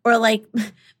 Or like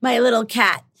my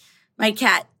cat,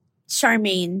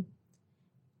 Charmaine,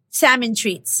 salmon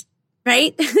treats,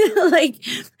 right? Like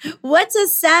what's a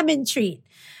salmon treat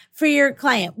for your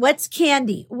client? What's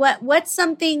candy? What's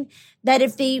something that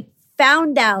if they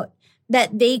found out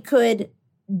that they could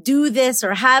do this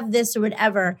or have this or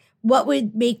whatever, what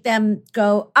would make them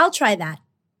go, I'll try that?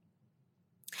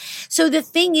 So the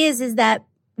thing is that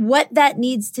what that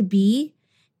needs to be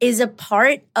is a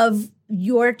part of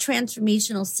your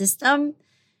transformational system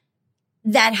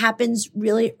that happens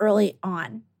really early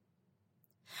on.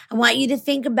 I want you to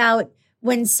think about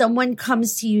when someone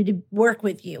comes to you to work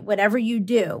with you, whatever you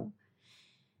do,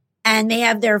 and they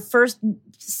have their first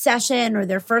session or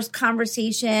their first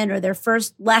conversation or their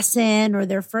first lesson or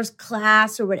their first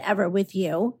class or whatever with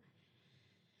you.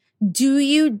 Do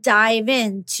you dive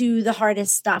into the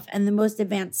hardest stuff and the most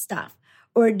advanced stuff?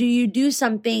 Or do you do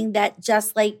something that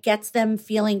just like gets them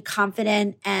feeling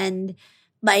confident and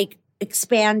like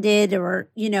expanded or,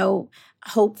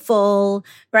 hopeful,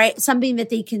 right? Something that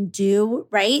they can do,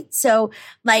 right? So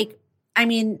like,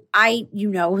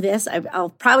 this, I'll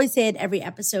probably say it every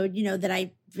episode, that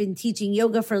I've been teaching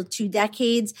yoga for 2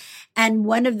 decades. And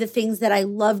one of the things that I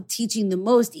love teaching the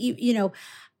most, even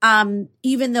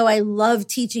though I love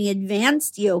teaching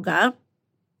advanced yoga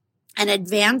and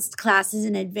advanced classes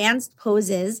and advanced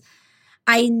poses,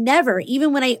 I never,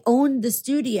 even when I owned the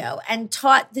studio and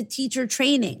taught the teacher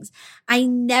trainings, I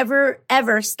never,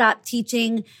 ever stopped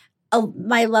teaching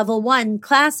my level 1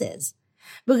 classes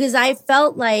because I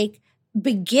felt like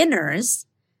beginners,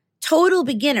 total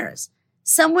beginners,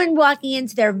 someone walking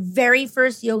into their very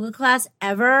first yoga class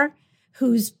ever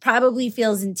who's probably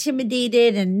feels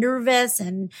intimidated and nervous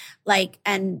and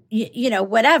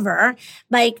whatever,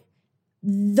 like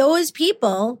those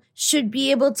people should be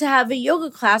able to have a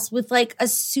yoga class with like a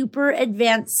super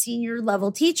advanced senior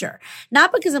level teacher.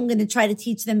 Not because I'm going to try to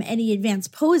teach them any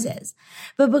advanced poses,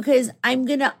 but because I'm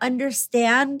going to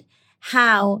understand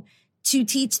how to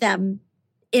teach them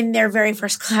in their very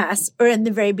first class or in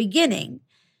the very beginning.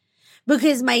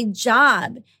 because my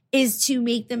job is to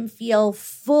make them feel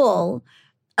full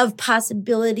of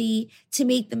possibility, to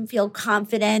make them feel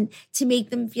confident, to make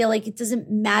them feel like it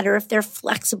doesn't matter if they're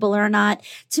flexible or not,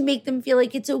 to make them feel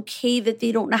like it's okay that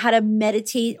they don't know how to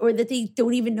meditate or that they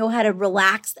don't even know how to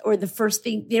relax or they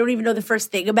don't even know the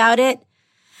first thing about it.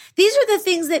 These are the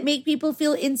things that make people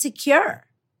feel insecure.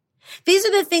 These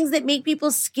are the things that make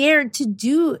people scared to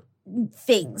do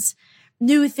things,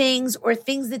 new things, or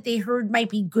things that they heard might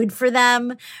be good for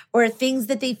them, or things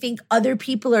that they think other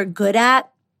people are good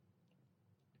at.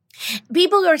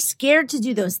 People are scared to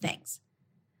do those things.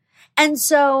 And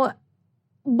so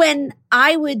when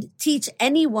I would teach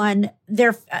anyone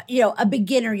a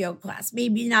beginner yoga class,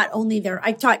 maybe not only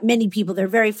I taught many people their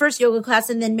very first yoga class,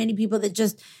 and then many people that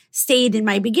just stayed in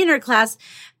my beginner class,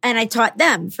 and I taught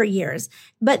them for years.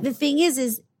 But the thing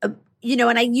is,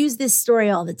 and I use this story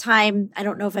all the time. I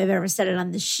don't know if I've ever said it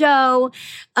on the show,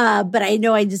 but I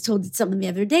know I just told it someone the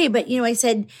other day. But, I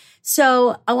said,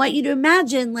 so I want you to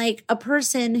imagine like a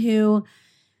person who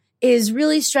is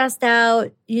really stressed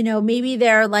out. Maybe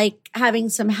they're like having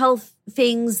some health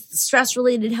things,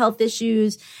 stress-related health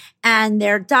issues, and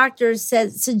their doctor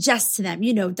suggests to them,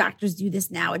 doctors do this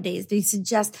nowadays. They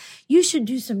suggest you should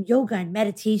do some yoga and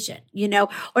meditation,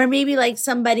 or maybe like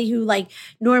somebody who like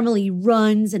normally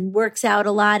runs and works out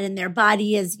a lot and their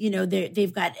body is,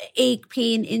 they've got ache,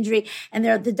 pain, injury, and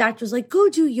the doctor's like, go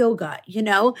do yoga,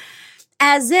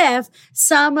 as if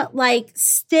some like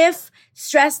stiff,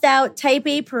 stressed out type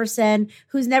A person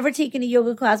who's never taken a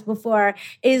yoga class before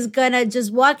is gonna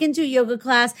just walk into a yoga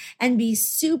class and be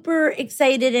super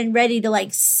excited and ready to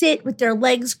like sit with their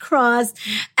legs crossed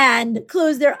and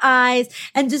close their eyes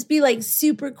and just be like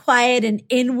super quiet and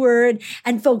inward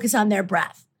and focus on their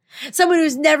breath. Someone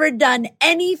who's never done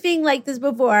anything like this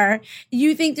before,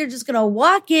 you think they're just going to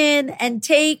walk in and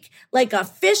take like a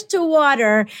fish to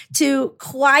water to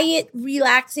quiet,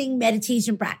 relaxing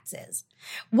meditation practices.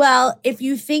 Well, if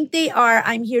you think they are,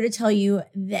 I'm here to tell you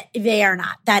that they are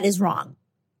not. That is wrong.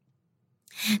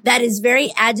 That is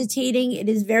very agitating. It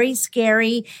is very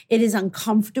scary. It is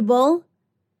uncomfortable.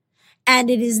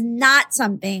 And it is not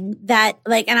something that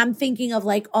like, and I'm thinking of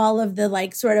like all of the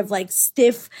like sort of like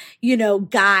stiff,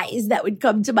 guys that would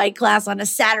come to my class on a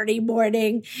Saturday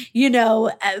morning,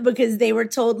 because they were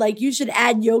told like you should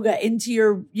add yoga into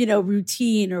your,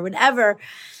 routine or whatever.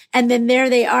 And then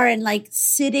there they are and like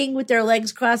sitting with their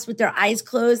legs crossed with their eyes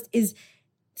closed is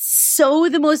so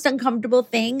the most uncomfortable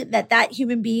thing that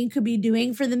human being could be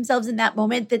doing for themselves in that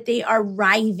moment that they are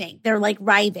writhing. They're like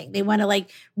writhing. They want to like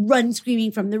run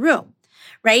screaming from the room,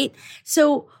 right?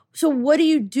 So what do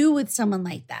you do with someone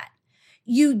like that?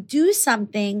 You do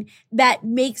something that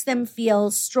makes them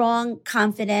feel strong,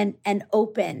 confident, and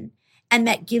open, and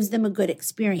that gives them a good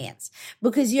experience.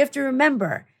 Because you have to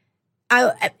remember,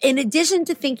 in addition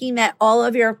to thinking that all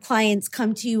of your clients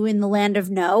come to you in the land of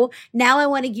no, now I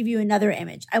want to give you another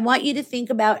image. I want you to think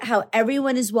about how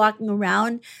everyone is walking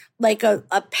around like a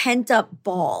pent up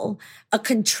ball, a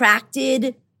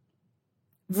contracted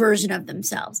version of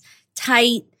themselves,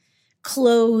 tight,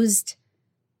 closed,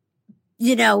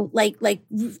 like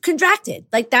contracted.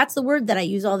 Like that's the word that I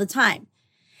use all the time.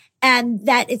 And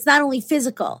that it's not only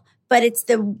physical, but it's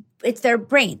their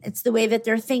brain. It's the way that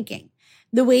they're thinking.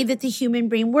 The way that the human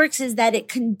brain works is that it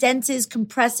condenses,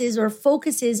 compresses, or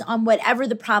focuses on whatever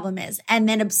the problem is and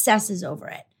then obsesses over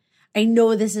it. I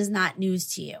know this is not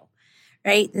news to you,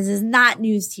 right? This is not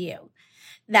news to you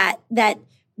that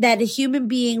a human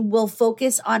being will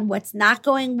focus on what's not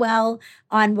going well,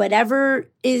 on whatever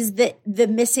is the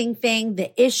missing thing,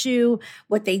 the issue,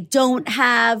 what they don't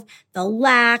have, the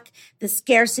lack, the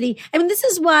scarcity. I mean, this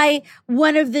is why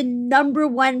one of the number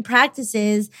one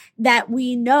practices that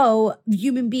we know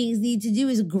human beings need to do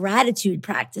is gratitude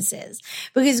practices,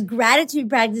 because gratitude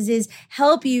practices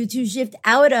help you to shift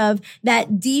out of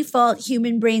that default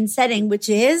human brain setting, which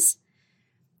is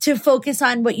to focus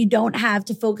on what you don't have,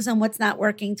 to focus on what's not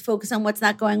working, to focus on what's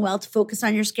not going well, to focus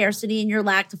on your scarcity and your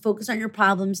lack, to focus on your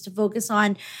problems, to focus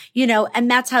on,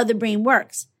 and that's how the brain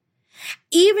works.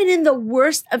 Even in the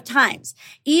worst of times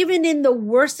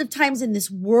in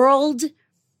this world,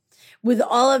 with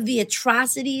all of the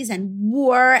atrocities and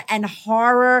war and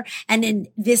horror, and in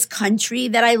this country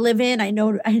that I live in, I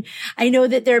know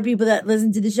that there are people that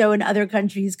listen to the show in other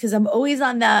countries because I'm always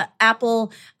on the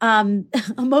Apple,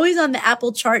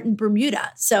 chart in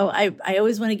Bermuda. So I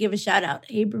always want to give a shout out.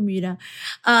 Hey, Bermuda.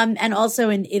 And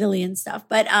also in Italy and stuff.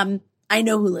 But I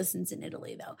know who listens in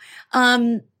Italy though.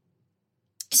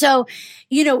 So,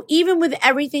 even with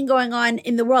everything going on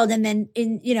in the world and then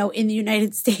in the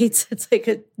United States, it's like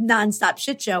a nonstop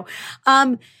shit show.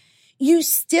 You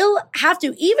still have to,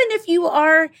 even if you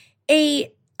are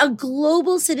a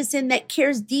global citizen that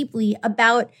cares deeply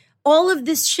about all of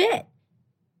this shit.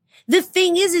 The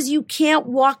thing is you can't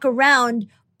walk around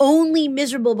only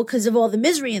miserable because of all the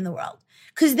misery in the world,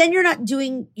 because then you're not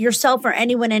doing yourself or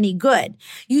anyone any good.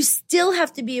 You still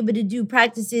have to be able to do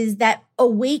practices that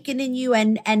awaken in you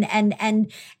and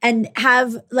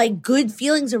have like good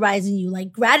feelings arise in you,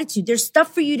 like gratitude. There's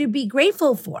stuff for you to be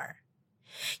grateful for.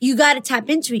 You got to tap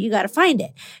into it. You got to find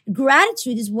it.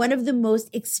 Gratitude is one of the most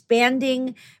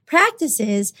expanding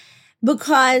practices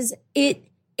because it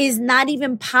is not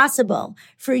even possible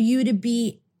for you to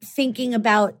be thinking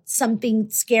about something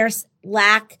scarce,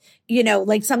 lack,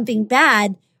 like something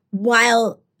bad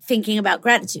while thinking about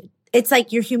gratitude. It's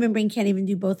like your human brain can't even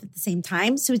do both at the same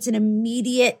time. So it's an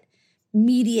immediate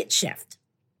shift.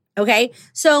 Okay.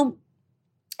 So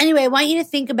anyway, I want you to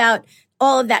think about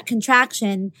all of that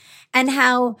contraction and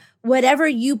how whatever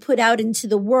you put out into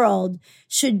the world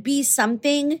should be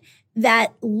something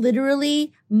that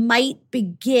literally might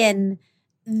begin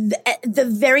the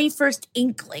very first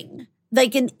inkling,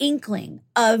 like an inkling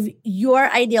of your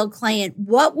ideal client.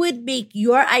 What would make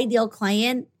your ideal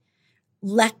client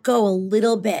let go a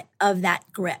little bit of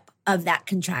that grip, of that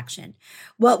contraction?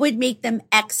 What would make them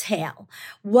exhale?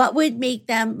 What would make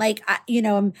them like,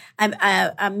 I'm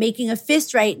making a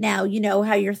fist right now,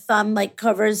 how your thumb like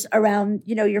covers around,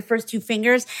 your first two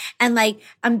fingers. And like,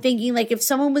 I'm thinking like if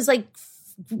someone was like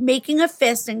making a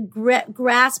fist and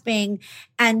grasping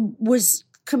and was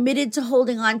committed to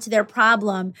holding on to their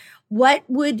problem, what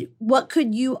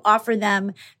could you offer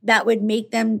them that would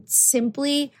make them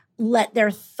simply let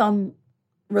their thumb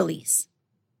release?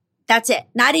 That's it.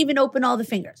 Not even open all the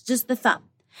fingers, just the thumb.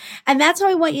 And that's how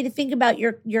I want you to think about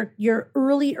your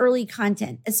early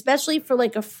content, especially for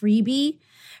like a freebie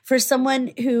for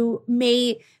someone who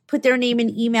may put their name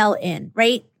and email in,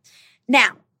 right?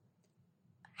 Now,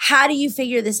 how do you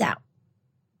figure this out?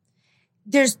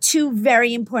 There's two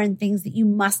very important things that you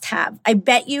must have. I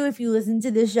bet you if you listen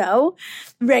to the show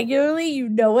regularly, you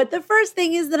know what the first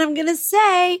thing is that I'm going to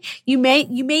say. You may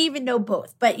even know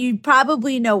both, but you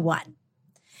probably know one.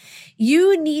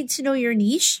 You need to know your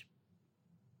niche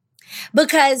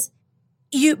because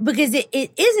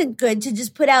it isn't good to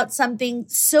just put out something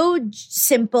so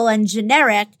simple and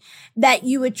generic that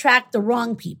you attract the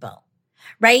wrong people,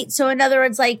 right? So in other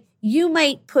words, like you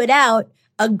might put out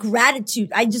a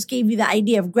gratitude. I just gave you the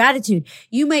idea of gratitude.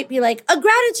 You might be like a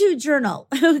gratitude journal.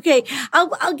 Okay. I'll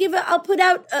put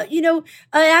out, an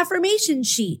affirmation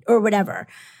sheet or whatever.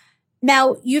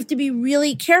 Now you have to be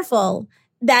really careful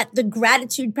that the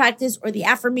gratitude practice or the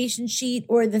affirmation sheet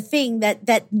or the thing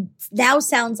that now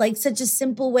sounds like such a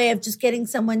simple way of just getting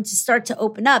someone to start to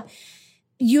open up.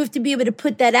 You have to be able to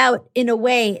put that out in a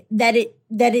way that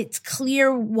it's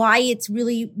clear why it's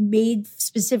really made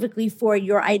specifically for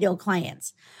your ideal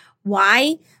clients.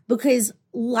 Why? Because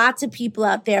lots of people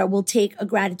out there will take a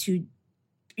gratitude,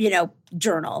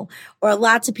 journal, or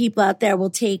lots of people out there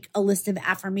will take a list of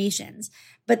affirmations,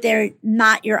 but they're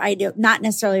not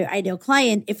necessarily your ideal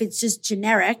client if it's just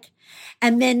generic.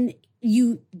 And then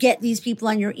you get these people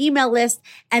on your email list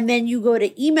and then you go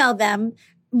to email them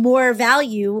more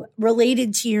value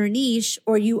related to your niche,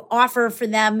 or you offer for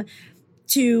them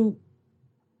to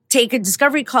take a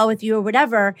discovery call with you or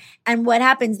whatever. And what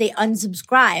happens? They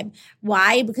unsubscribe.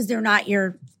 Why? Because they're not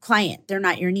your client. They're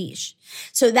not your niche.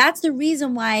 So that's the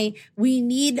reason why we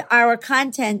need our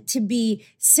content to be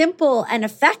simple and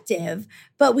effective,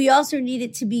 but we also need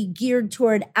it to be geared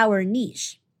toward our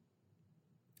niche.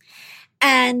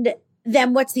 And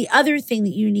then what's the other thing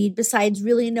that you need besides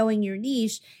really knowing your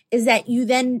niche is that you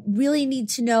then really need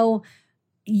to know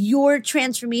your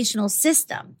transformational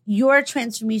system, your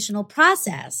transformational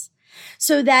process,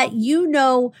 so that you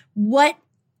know what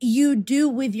you do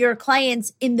with your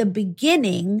clients in the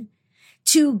beginning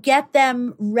to get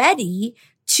them ready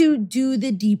to do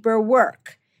the deeper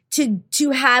work,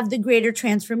 to have the greater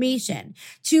transformation,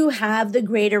 to have the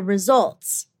greater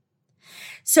results.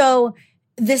 So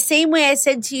the same way I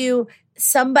said to you,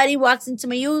 somebody walks into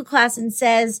my yoga class and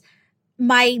says,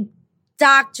 my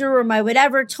doctor or my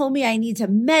whatever told me I need to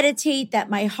meditate, that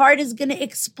my heart is going to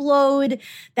explode,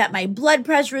 that my blood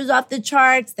pressure is off the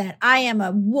charts, that I am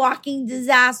a walking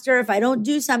disaster if I don't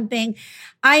do something.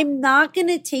 I'm not going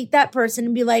to take that person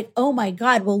and be like, oh my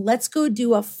God, well, let's go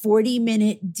do a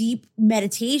 40-minute deep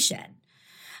meditation.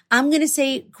 I'm going to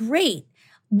say, great.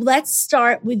 Let's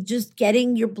start with just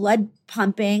getting your blood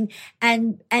pumping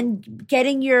and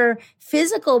getting your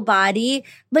physical body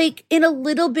like in a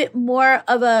little bit more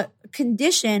of a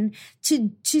condition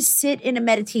to sit in a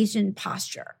meditation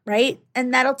posture, right?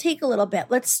 And that'll take a little bit.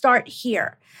 Let's start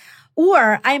here.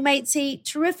 Or I might say,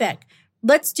 terrific.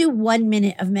 let's do 1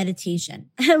 minute of meditation.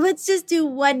 Let's just do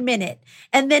 1 minute.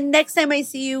 And then next time I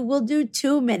see you, we'll do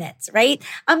 2 minutes, right?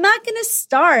 I'm not going to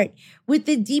start with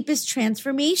the deepest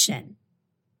transformation.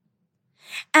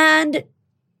 And,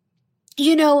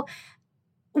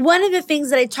 one of the things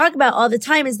that I talk about all the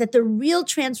time is that the real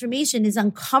transformation is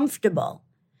uncomfortable.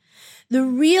 The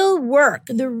real work,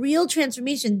 the real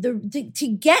transformation, to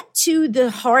get to the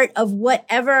heart of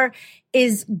whatever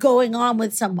is going on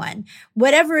with someone,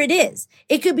 whatever it is.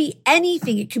 It could be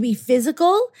anything. It could be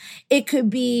physical. It could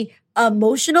be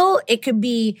emotional. It could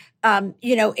be,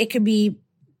 it could be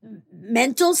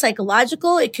mental,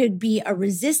 psychological. It could be a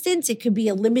resistance. It could be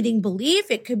a limiting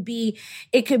belief. It could be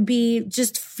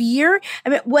just fear. I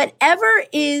mean, whatever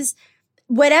is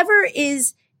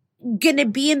going to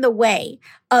be in the way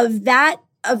of that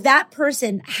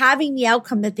person having the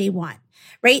outcome that they want,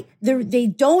 right? They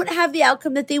don't have the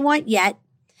outcome that they want yet.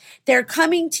 They're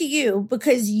coming to you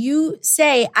because you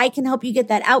say, I can help you get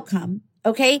that outcome.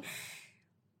 Okay.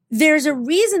 There's a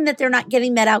reason that they're not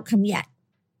getting that outcome yet.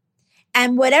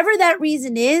 And whatever that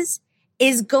reason is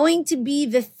going to be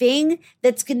the thing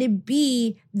that's going to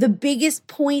be the biggest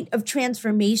point of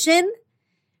transformation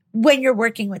when you're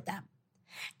working with them.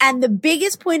 And the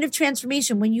biggest point of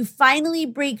transformation, when you finally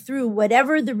break through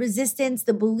whatever the resistance,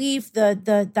 the belief,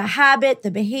 the habit,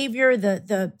 the behavior,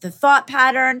 the thought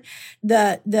pattern,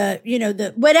 the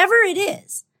whatever it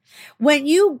is, when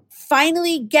you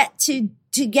finally get to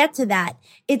that,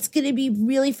 it's going to be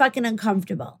really fucking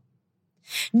uncomfortable.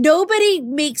 Nobody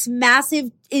makes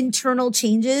massive internal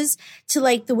changes to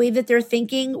like the way that they're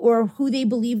thinking or who they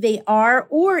believe they are,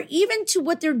 or even to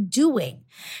what they're doing.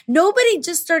 Nobody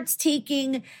just starts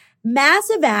taking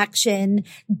massive action,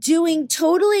 doing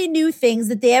totally new things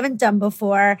that they haven't done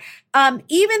before,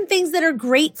 even things that are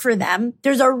great for them.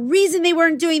 There's a reason they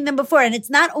weren't doing them before, and it's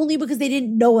not only because they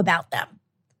didn't know about them.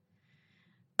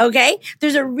 Okay?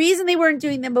 There's a reason they weren't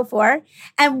doing them before.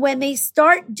 And when they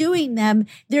start doing them,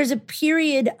 there's a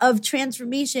period of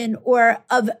transformation or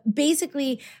of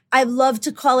basically, I love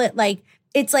to call it like,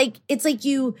 it's like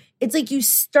you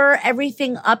stir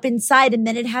everything up inside and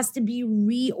then it has to be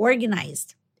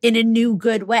reorganized in a new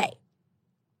good way.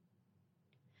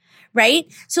 Right?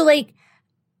 So like,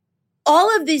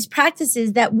 all of these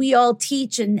practices that we all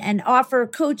teach and offer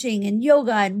coaching and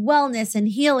yoga and wellness and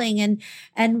healing and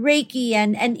Reiki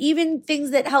and even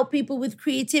things that help people with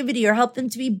creativity or help them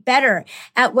to be better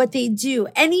at what they do.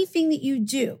 Anything that you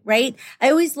do, right?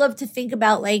 I always love to think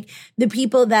about like the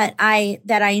people that I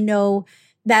know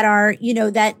that are,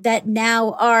 that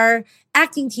now are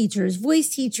acting teachers, voice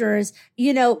teachers,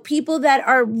 people that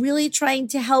are really trying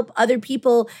to help other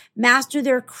people master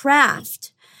their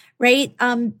craft. Right?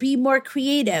 Be more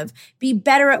creative, be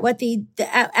better at what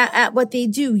they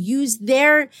do, use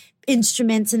their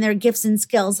instruments and their gifts and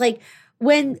skills. Like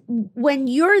when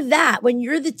you're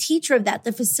the teacher of that,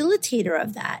 the facilitator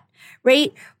of that,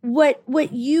 right? What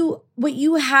you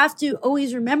have to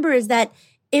always remember is that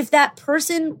if that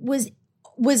person was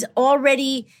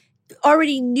already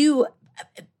knew,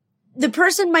 the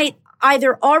person might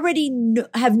either already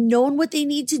have known what they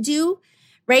need to do,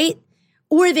 right?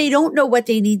 Or they don't know what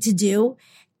they need to do.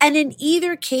 And in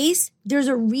either case, there's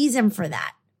a reason for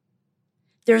that.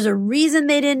 There's a reason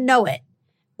they didn't know it,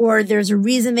 or there's a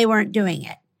reason they weren't doing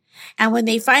it. And when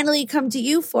they finally come to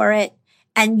you for it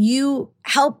and you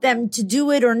help them to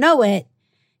do it or know it,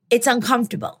 it's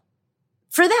uncomfortable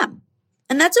for them.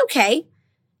 And that's okay.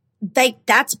 Like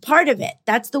that's part of it.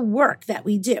 That's the work that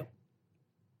we do.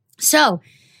 So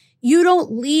you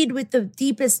don't lead with the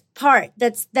deepest part.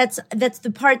 That's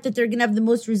the part that they're going to have the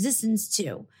most resistance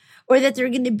to, or that they're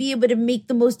going to be able to make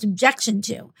the most objection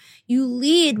to. You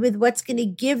lead with what's going to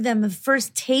give them the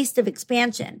first taste of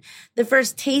expansion, the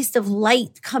first taste of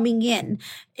light coming in.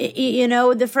 And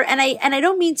I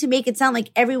don't mean to make it sound like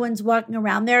everyone's walking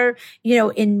around there,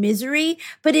 in misery,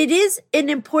 but it is an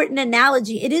important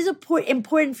analogy. It is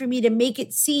important for me to make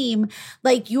it seem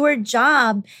like your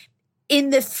job in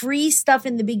the free stuff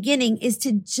in the beginning is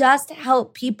to just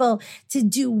help people to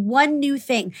do one new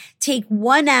thing, take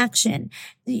one action,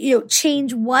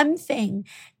 change one thing.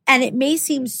 And it may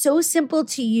seem so simple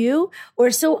to you or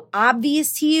so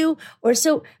obvious to you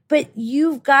but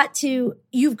you've got to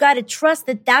trust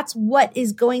that that's what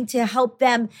is going to help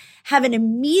them have an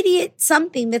immediate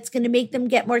something that's going to make them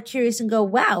get more curious and go,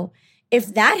 wow,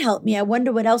 if that helped me, I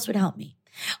wonder what else would help me.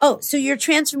 Oh, so your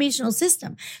transformational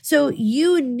system. So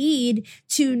you need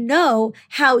to know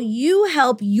how you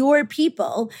help your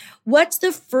people. What's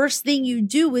the first thing you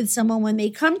do with someone when they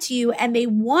come to you and they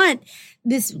want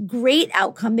this great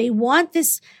outcome? They want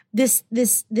this this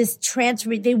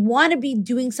transfer. They want to be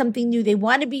doing something new. They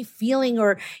want to be feeling,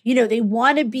 or, they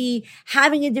want to be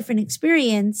having a different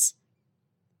experience.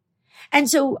 And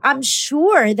so I'm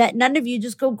sure that none of you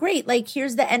just go, great, like,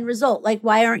 here's the end result. Like,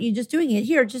 why aren't you just doing it?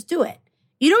 Here, just do it.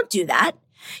 You don't do that.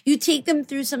 You take them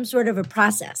through some sort of a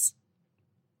process.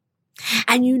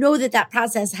 And you know that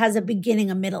process has a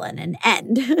beginning, a middle, and an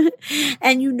end.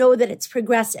 And you know that it's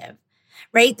progressive,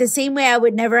 right? The same way I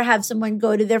would never have someone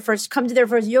come to their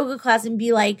first yoga class and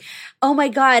be like, oh my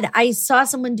God, I saw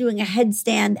someone doing a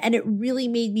headstand and it really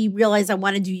made me realize I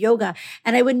want to do yoga.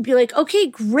 And I wouldn't be like, okay,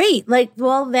 great. Like,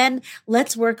 well, then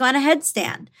let's work on a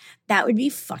headstand. That would be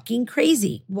fucking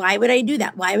crazy. Why would I do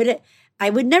that?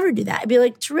 I would never do that. I'd be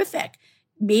like, terrific.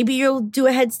 Maybe you'll do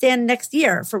a headstand next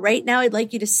year. For right now, I'd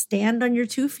like you to stand on your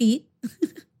 2 feet,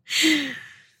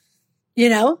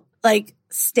 like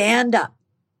stand up.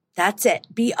 That's it.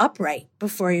 Be upright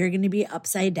before you're going to be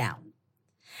upside down.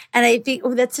 And I think,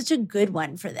 that's such a good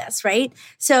one for this, right?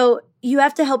 So you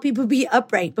have to help people be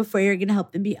upright before you're going to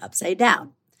help them be upside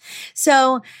down.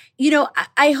 So,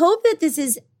 I hope that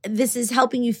this is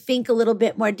helping you think a little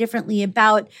bit more differently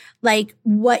about like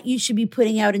what you should be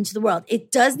putting out into the world.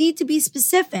 It does need to be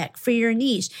specific for your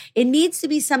niche. It needs to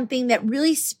be something that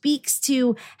really speaks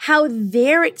to how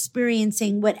they're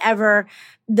experiencing whatever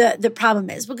the problem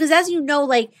is. Because as you know,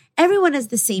 like, everyone has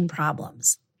the same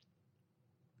problems.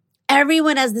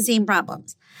 Everyone has the same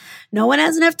problems. No one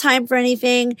has enough time for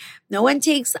anything. No one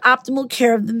takes optimal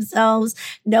care of themselves.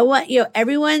 No one,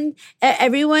 everyone,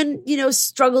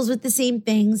 struggles with the same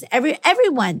things.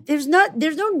 Everyone, there's no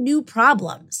new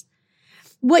problems.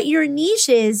 What your niche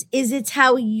is it's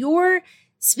how your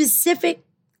specific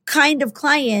kind of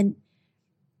client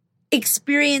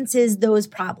experiences those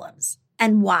problems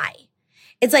and why.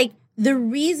 It's like the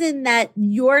reason that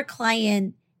your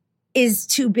client is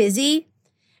too busy,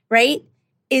 right,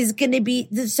 is going to be,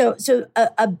 so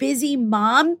a busy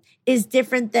mom is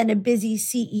different than a busy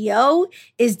CEO,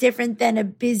 is different than a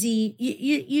busy,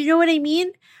 you know what I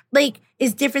mean? Like,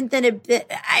 is different than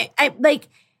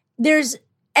there's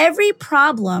every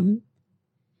problem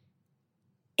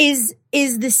is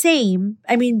the same.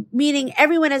 I mean, meaning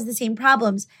everyone has the same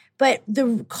problems, but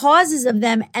the causes of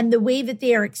them and the way that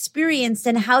they are experienced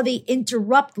and how they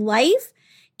interrupt life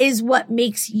is what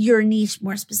makes your niche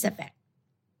more specific.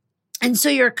 And so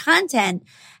your content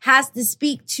has to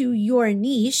speak to your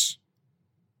niche,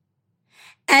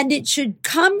 and it should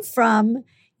come from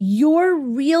your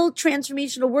real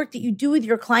transformational work that you do with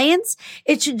your clients.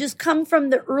 It should just come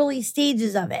from the early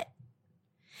stages of it.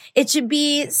 It should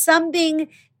be something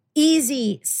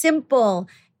easy, simple,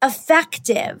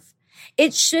 effective.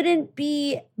 It shouldn't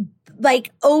be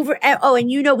like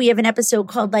and we have an episode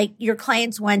called like your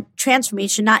clients want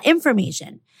transformation, not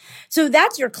information. So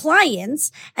that's your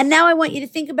clients. And now I want you to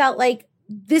think about like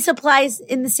this applies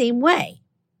in the same way.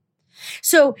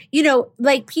 So,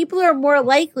 like people are more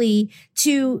likely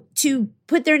to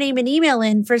put their name and email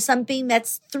in for something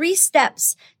that's 3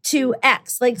 steps to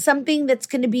X, like something that's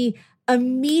going to be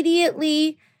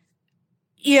immediately,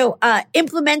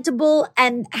 implementable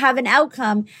and have an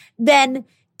outcome, then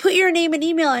put your name and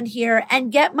email in here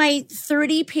and get my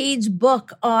 30-page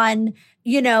book on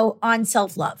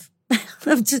self-love.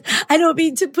 I don't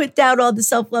mean to put down all the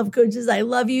self-love coaches. I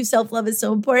love you. Self-love is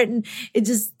so important.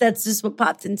 That's just what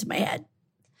popped into my head.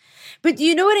 But do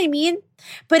you know what I mean?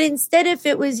 But instead, if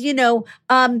it was, 3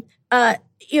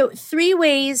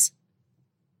 ways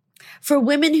for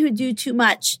women who do too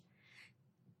much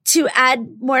to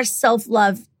add more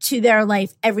self-love to their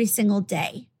life every single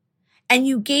day, and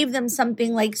you gave them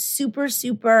something like super,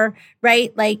 super,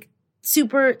 right? Like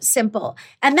super simple.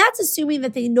 And that's assuming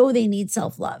that they know they need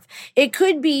self-love. It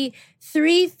could be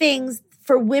 3 things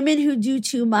for women who do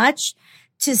too much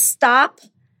to stop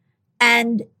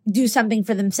and do something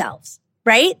for themselves,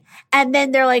 right? And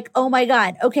then they're like, oh my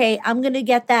God, okay, I'm going to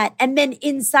get that. And then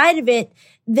inside of it,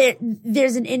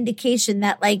 there's an indication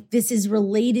that like this is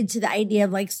related to the idea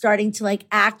of like starting to like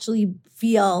actually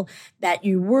feel that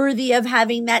you're worthy of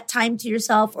having that time to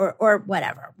yourself or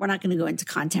whatever. We're not going to go into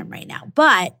content right now,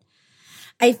 but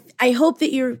I hope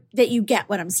that you get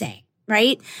what I'm saying,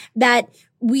 right? That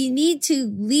we need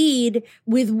to lead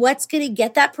with what's going to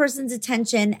get that person's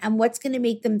attention and what's going to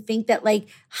make them think that like,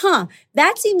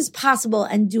 that seems possible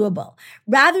and doable,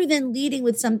 rather than leading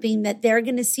with something that they're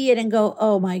going to see it and go,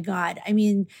 oh my God, I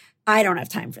mean, I don't have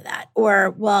time for that.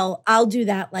 Or, well, I'll do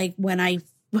that like when a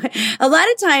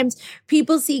lot of times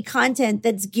people see content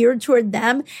that's geared toward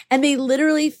them and they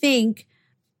literally think,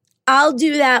 I'll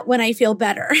do that when I feel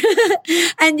better.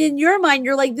 And in your mind,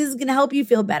 you're like, this is going to help you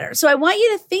feel better. So I want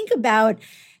you to think about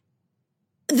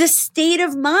the state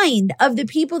of mind of the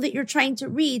people that you're trying to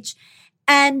reach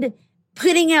and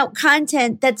putting out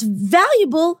content that's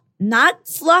valuable, not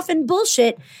fluff and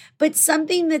bullshit, but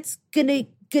something that's gonna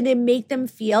make them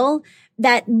feel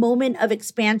that moment of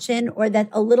expansion or that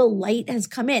a little light has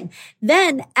come in.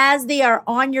 Then as they are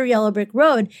on your yellow brick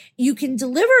road, you can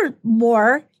deliver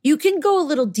more. You can go a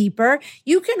little deeper.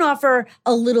 You can offer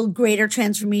a little greater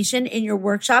transformation in your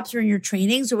workshops or in your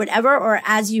trainings or whatever, or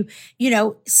as you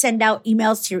send out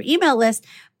emails to your email list.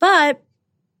 But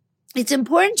it's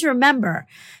important to remember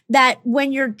that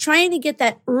when you're trying to get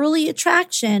that early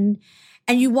attraction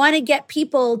and you want to get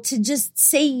people to just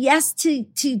say yes to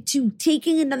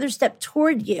taking another step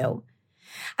toward you,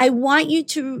 I want you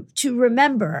to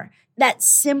remember that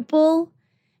simple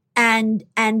and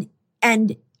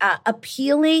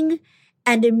appealing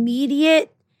and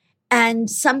immediate and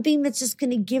something that's just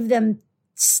going to give them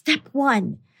step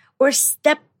one or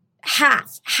step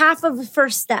half of the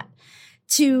first step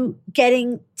to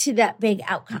getting to that big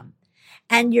outcome.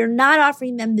 And you're not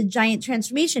offering them the giant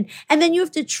transformation. And then you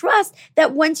have to trust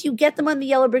that once you get them on the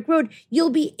yellow brick road, you'll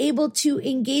be able to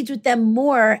engage with them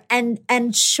more and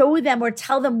show them or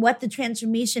tell them what the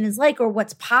transformation is like or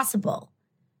what's possible.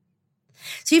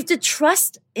 So you have to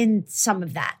trust in some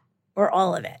of that or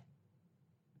all of it.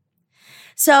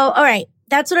 So, all right,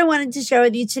 that's what I wanted to share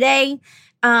with you today.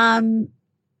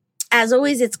 As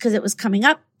always, it's because it was coming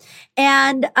up.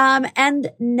 And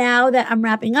now that I'm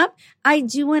wrapping up, I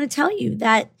do want to tell you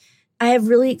that I have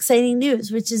really exciting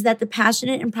news, which is that the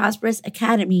Passionate and Prosperous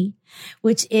Academy,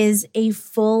 which is a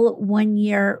full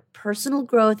 1-year personal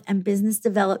growth and business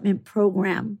development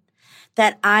program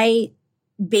that I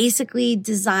basically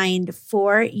designed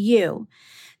for you.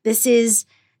 This is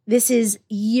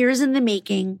years in the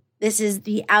making. This is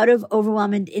the Out of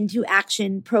Overwhelm and Into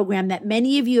Action program that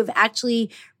many of you have actually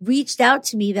reached out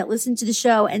to me that listened to the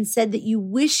show and said that you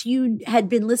wish you had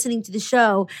been listening to the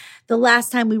show the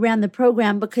last time we ran the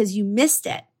program because you missed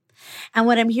it. And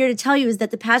what I'm here to tell you is that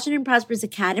the Passionate and Prosperous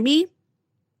Academy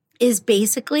is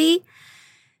basically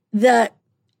the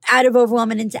Out of Overwhelm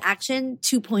and Into Action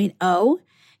 2.0.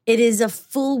 It is a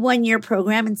full 1-year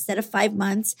program instead of 5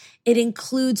 months. It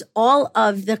includes all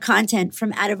of the content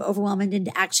from Out of Overwhelm and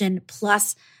Into Action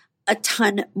plus a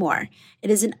ton more. It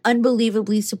is an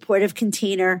unbelievably supportive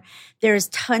container. There's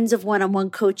tons of one-on-one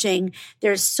coaching.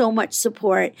 There's so much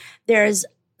support. There's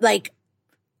like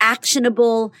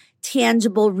actionable,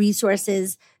 tangible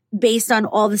resources based on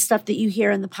all the stuff that you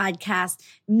hear in the podcast,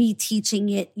 me teaching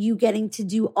it, you getting to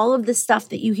do all of the stuff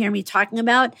that you hear me talking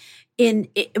about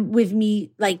with me,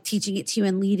 like teaching it to you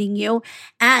and leading you,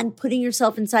 and putting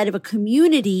yourself inside of a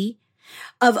community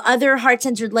of other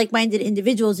heart-centered, like-minded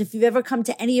individuals. If you've ever come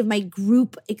to any of my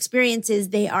group experiences,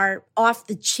 they are off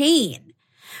the chain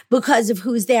because of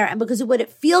who's there and because of what it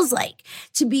feels like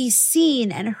to be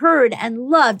seen and heard and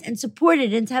loved and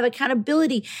supported and to have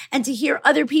accountability and to hear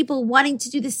other people wanting to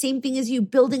do the same thing as you,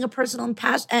 building a prosperous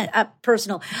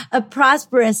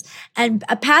and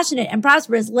a passionate and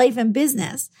prosperous life and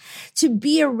business. To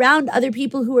be around other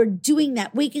people who are doing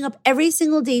that, waking up every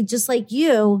single day just like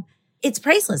you, it's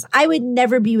priceless. I would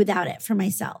never be without it for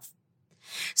myself.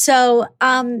 So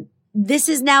this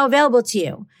is now available to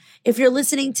you. If you're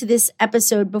listening to this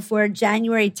episode before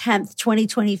January 10th,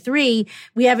 2023,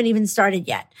 we haven't even started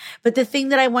yet. But the thing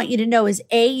that I want you to know is,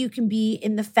 A, you can be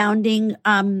in the founding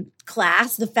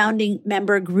class, the founding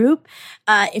member group,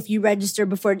 if you register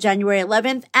before January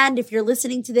 11th. And if you're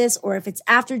listening to this, or if it's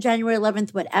after January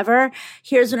 11th, whatever,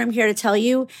 here's what I'm here to tell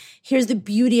you. Here's the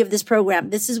beauty of this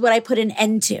program. This is what I put an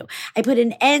end to. I put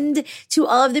an end to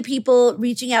all of the people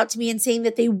reaching out to me and saying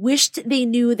that they wished they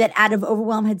knew that Out of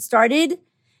Overwhelm had started.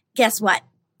 Guess what?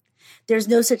 There's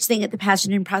no such thing at the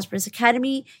Passionate and Prosperous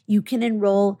Academy. You can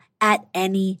enroll at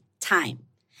any time.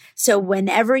 So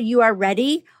whenever you are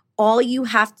ready, all you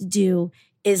have to do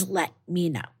is let me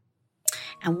know.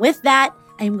 And with that,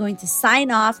 I am going to sign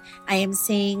off. I am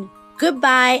saying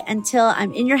goodbye until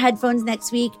I'm in your headphones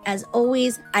next week. As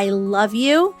always, I love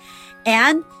you.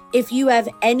 And if you have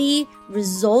any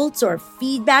results or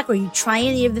feedback, or you try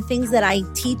any of the things that I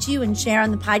teach you and share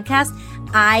on the podcast,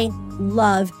 I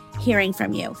love hearing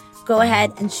from you. Go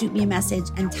ahead and shoot me a message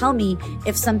and tell me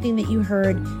if something that you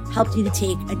heard helped you to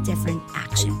take a different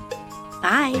action.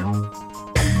 Bye.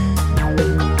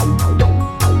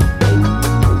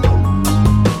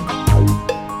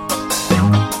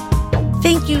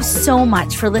 Thank you so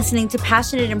much for listening to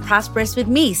Passionate and Prosperous with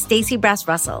me, Stacey Brass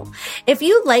Russell. If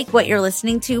you like what you're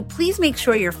listening to, please make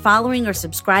sure you're following or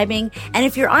subscribing. And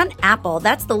if you're on Apple,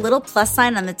 that's the little plus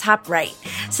sign on the top right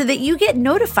so that you get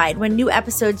notified when new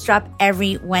episodes drop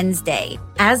every Wednesday.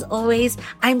 As always,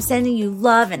 I'm sending you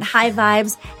love and high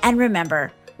vibes. And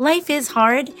remember, life is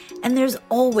hard and there's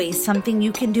always something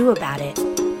you can do about it.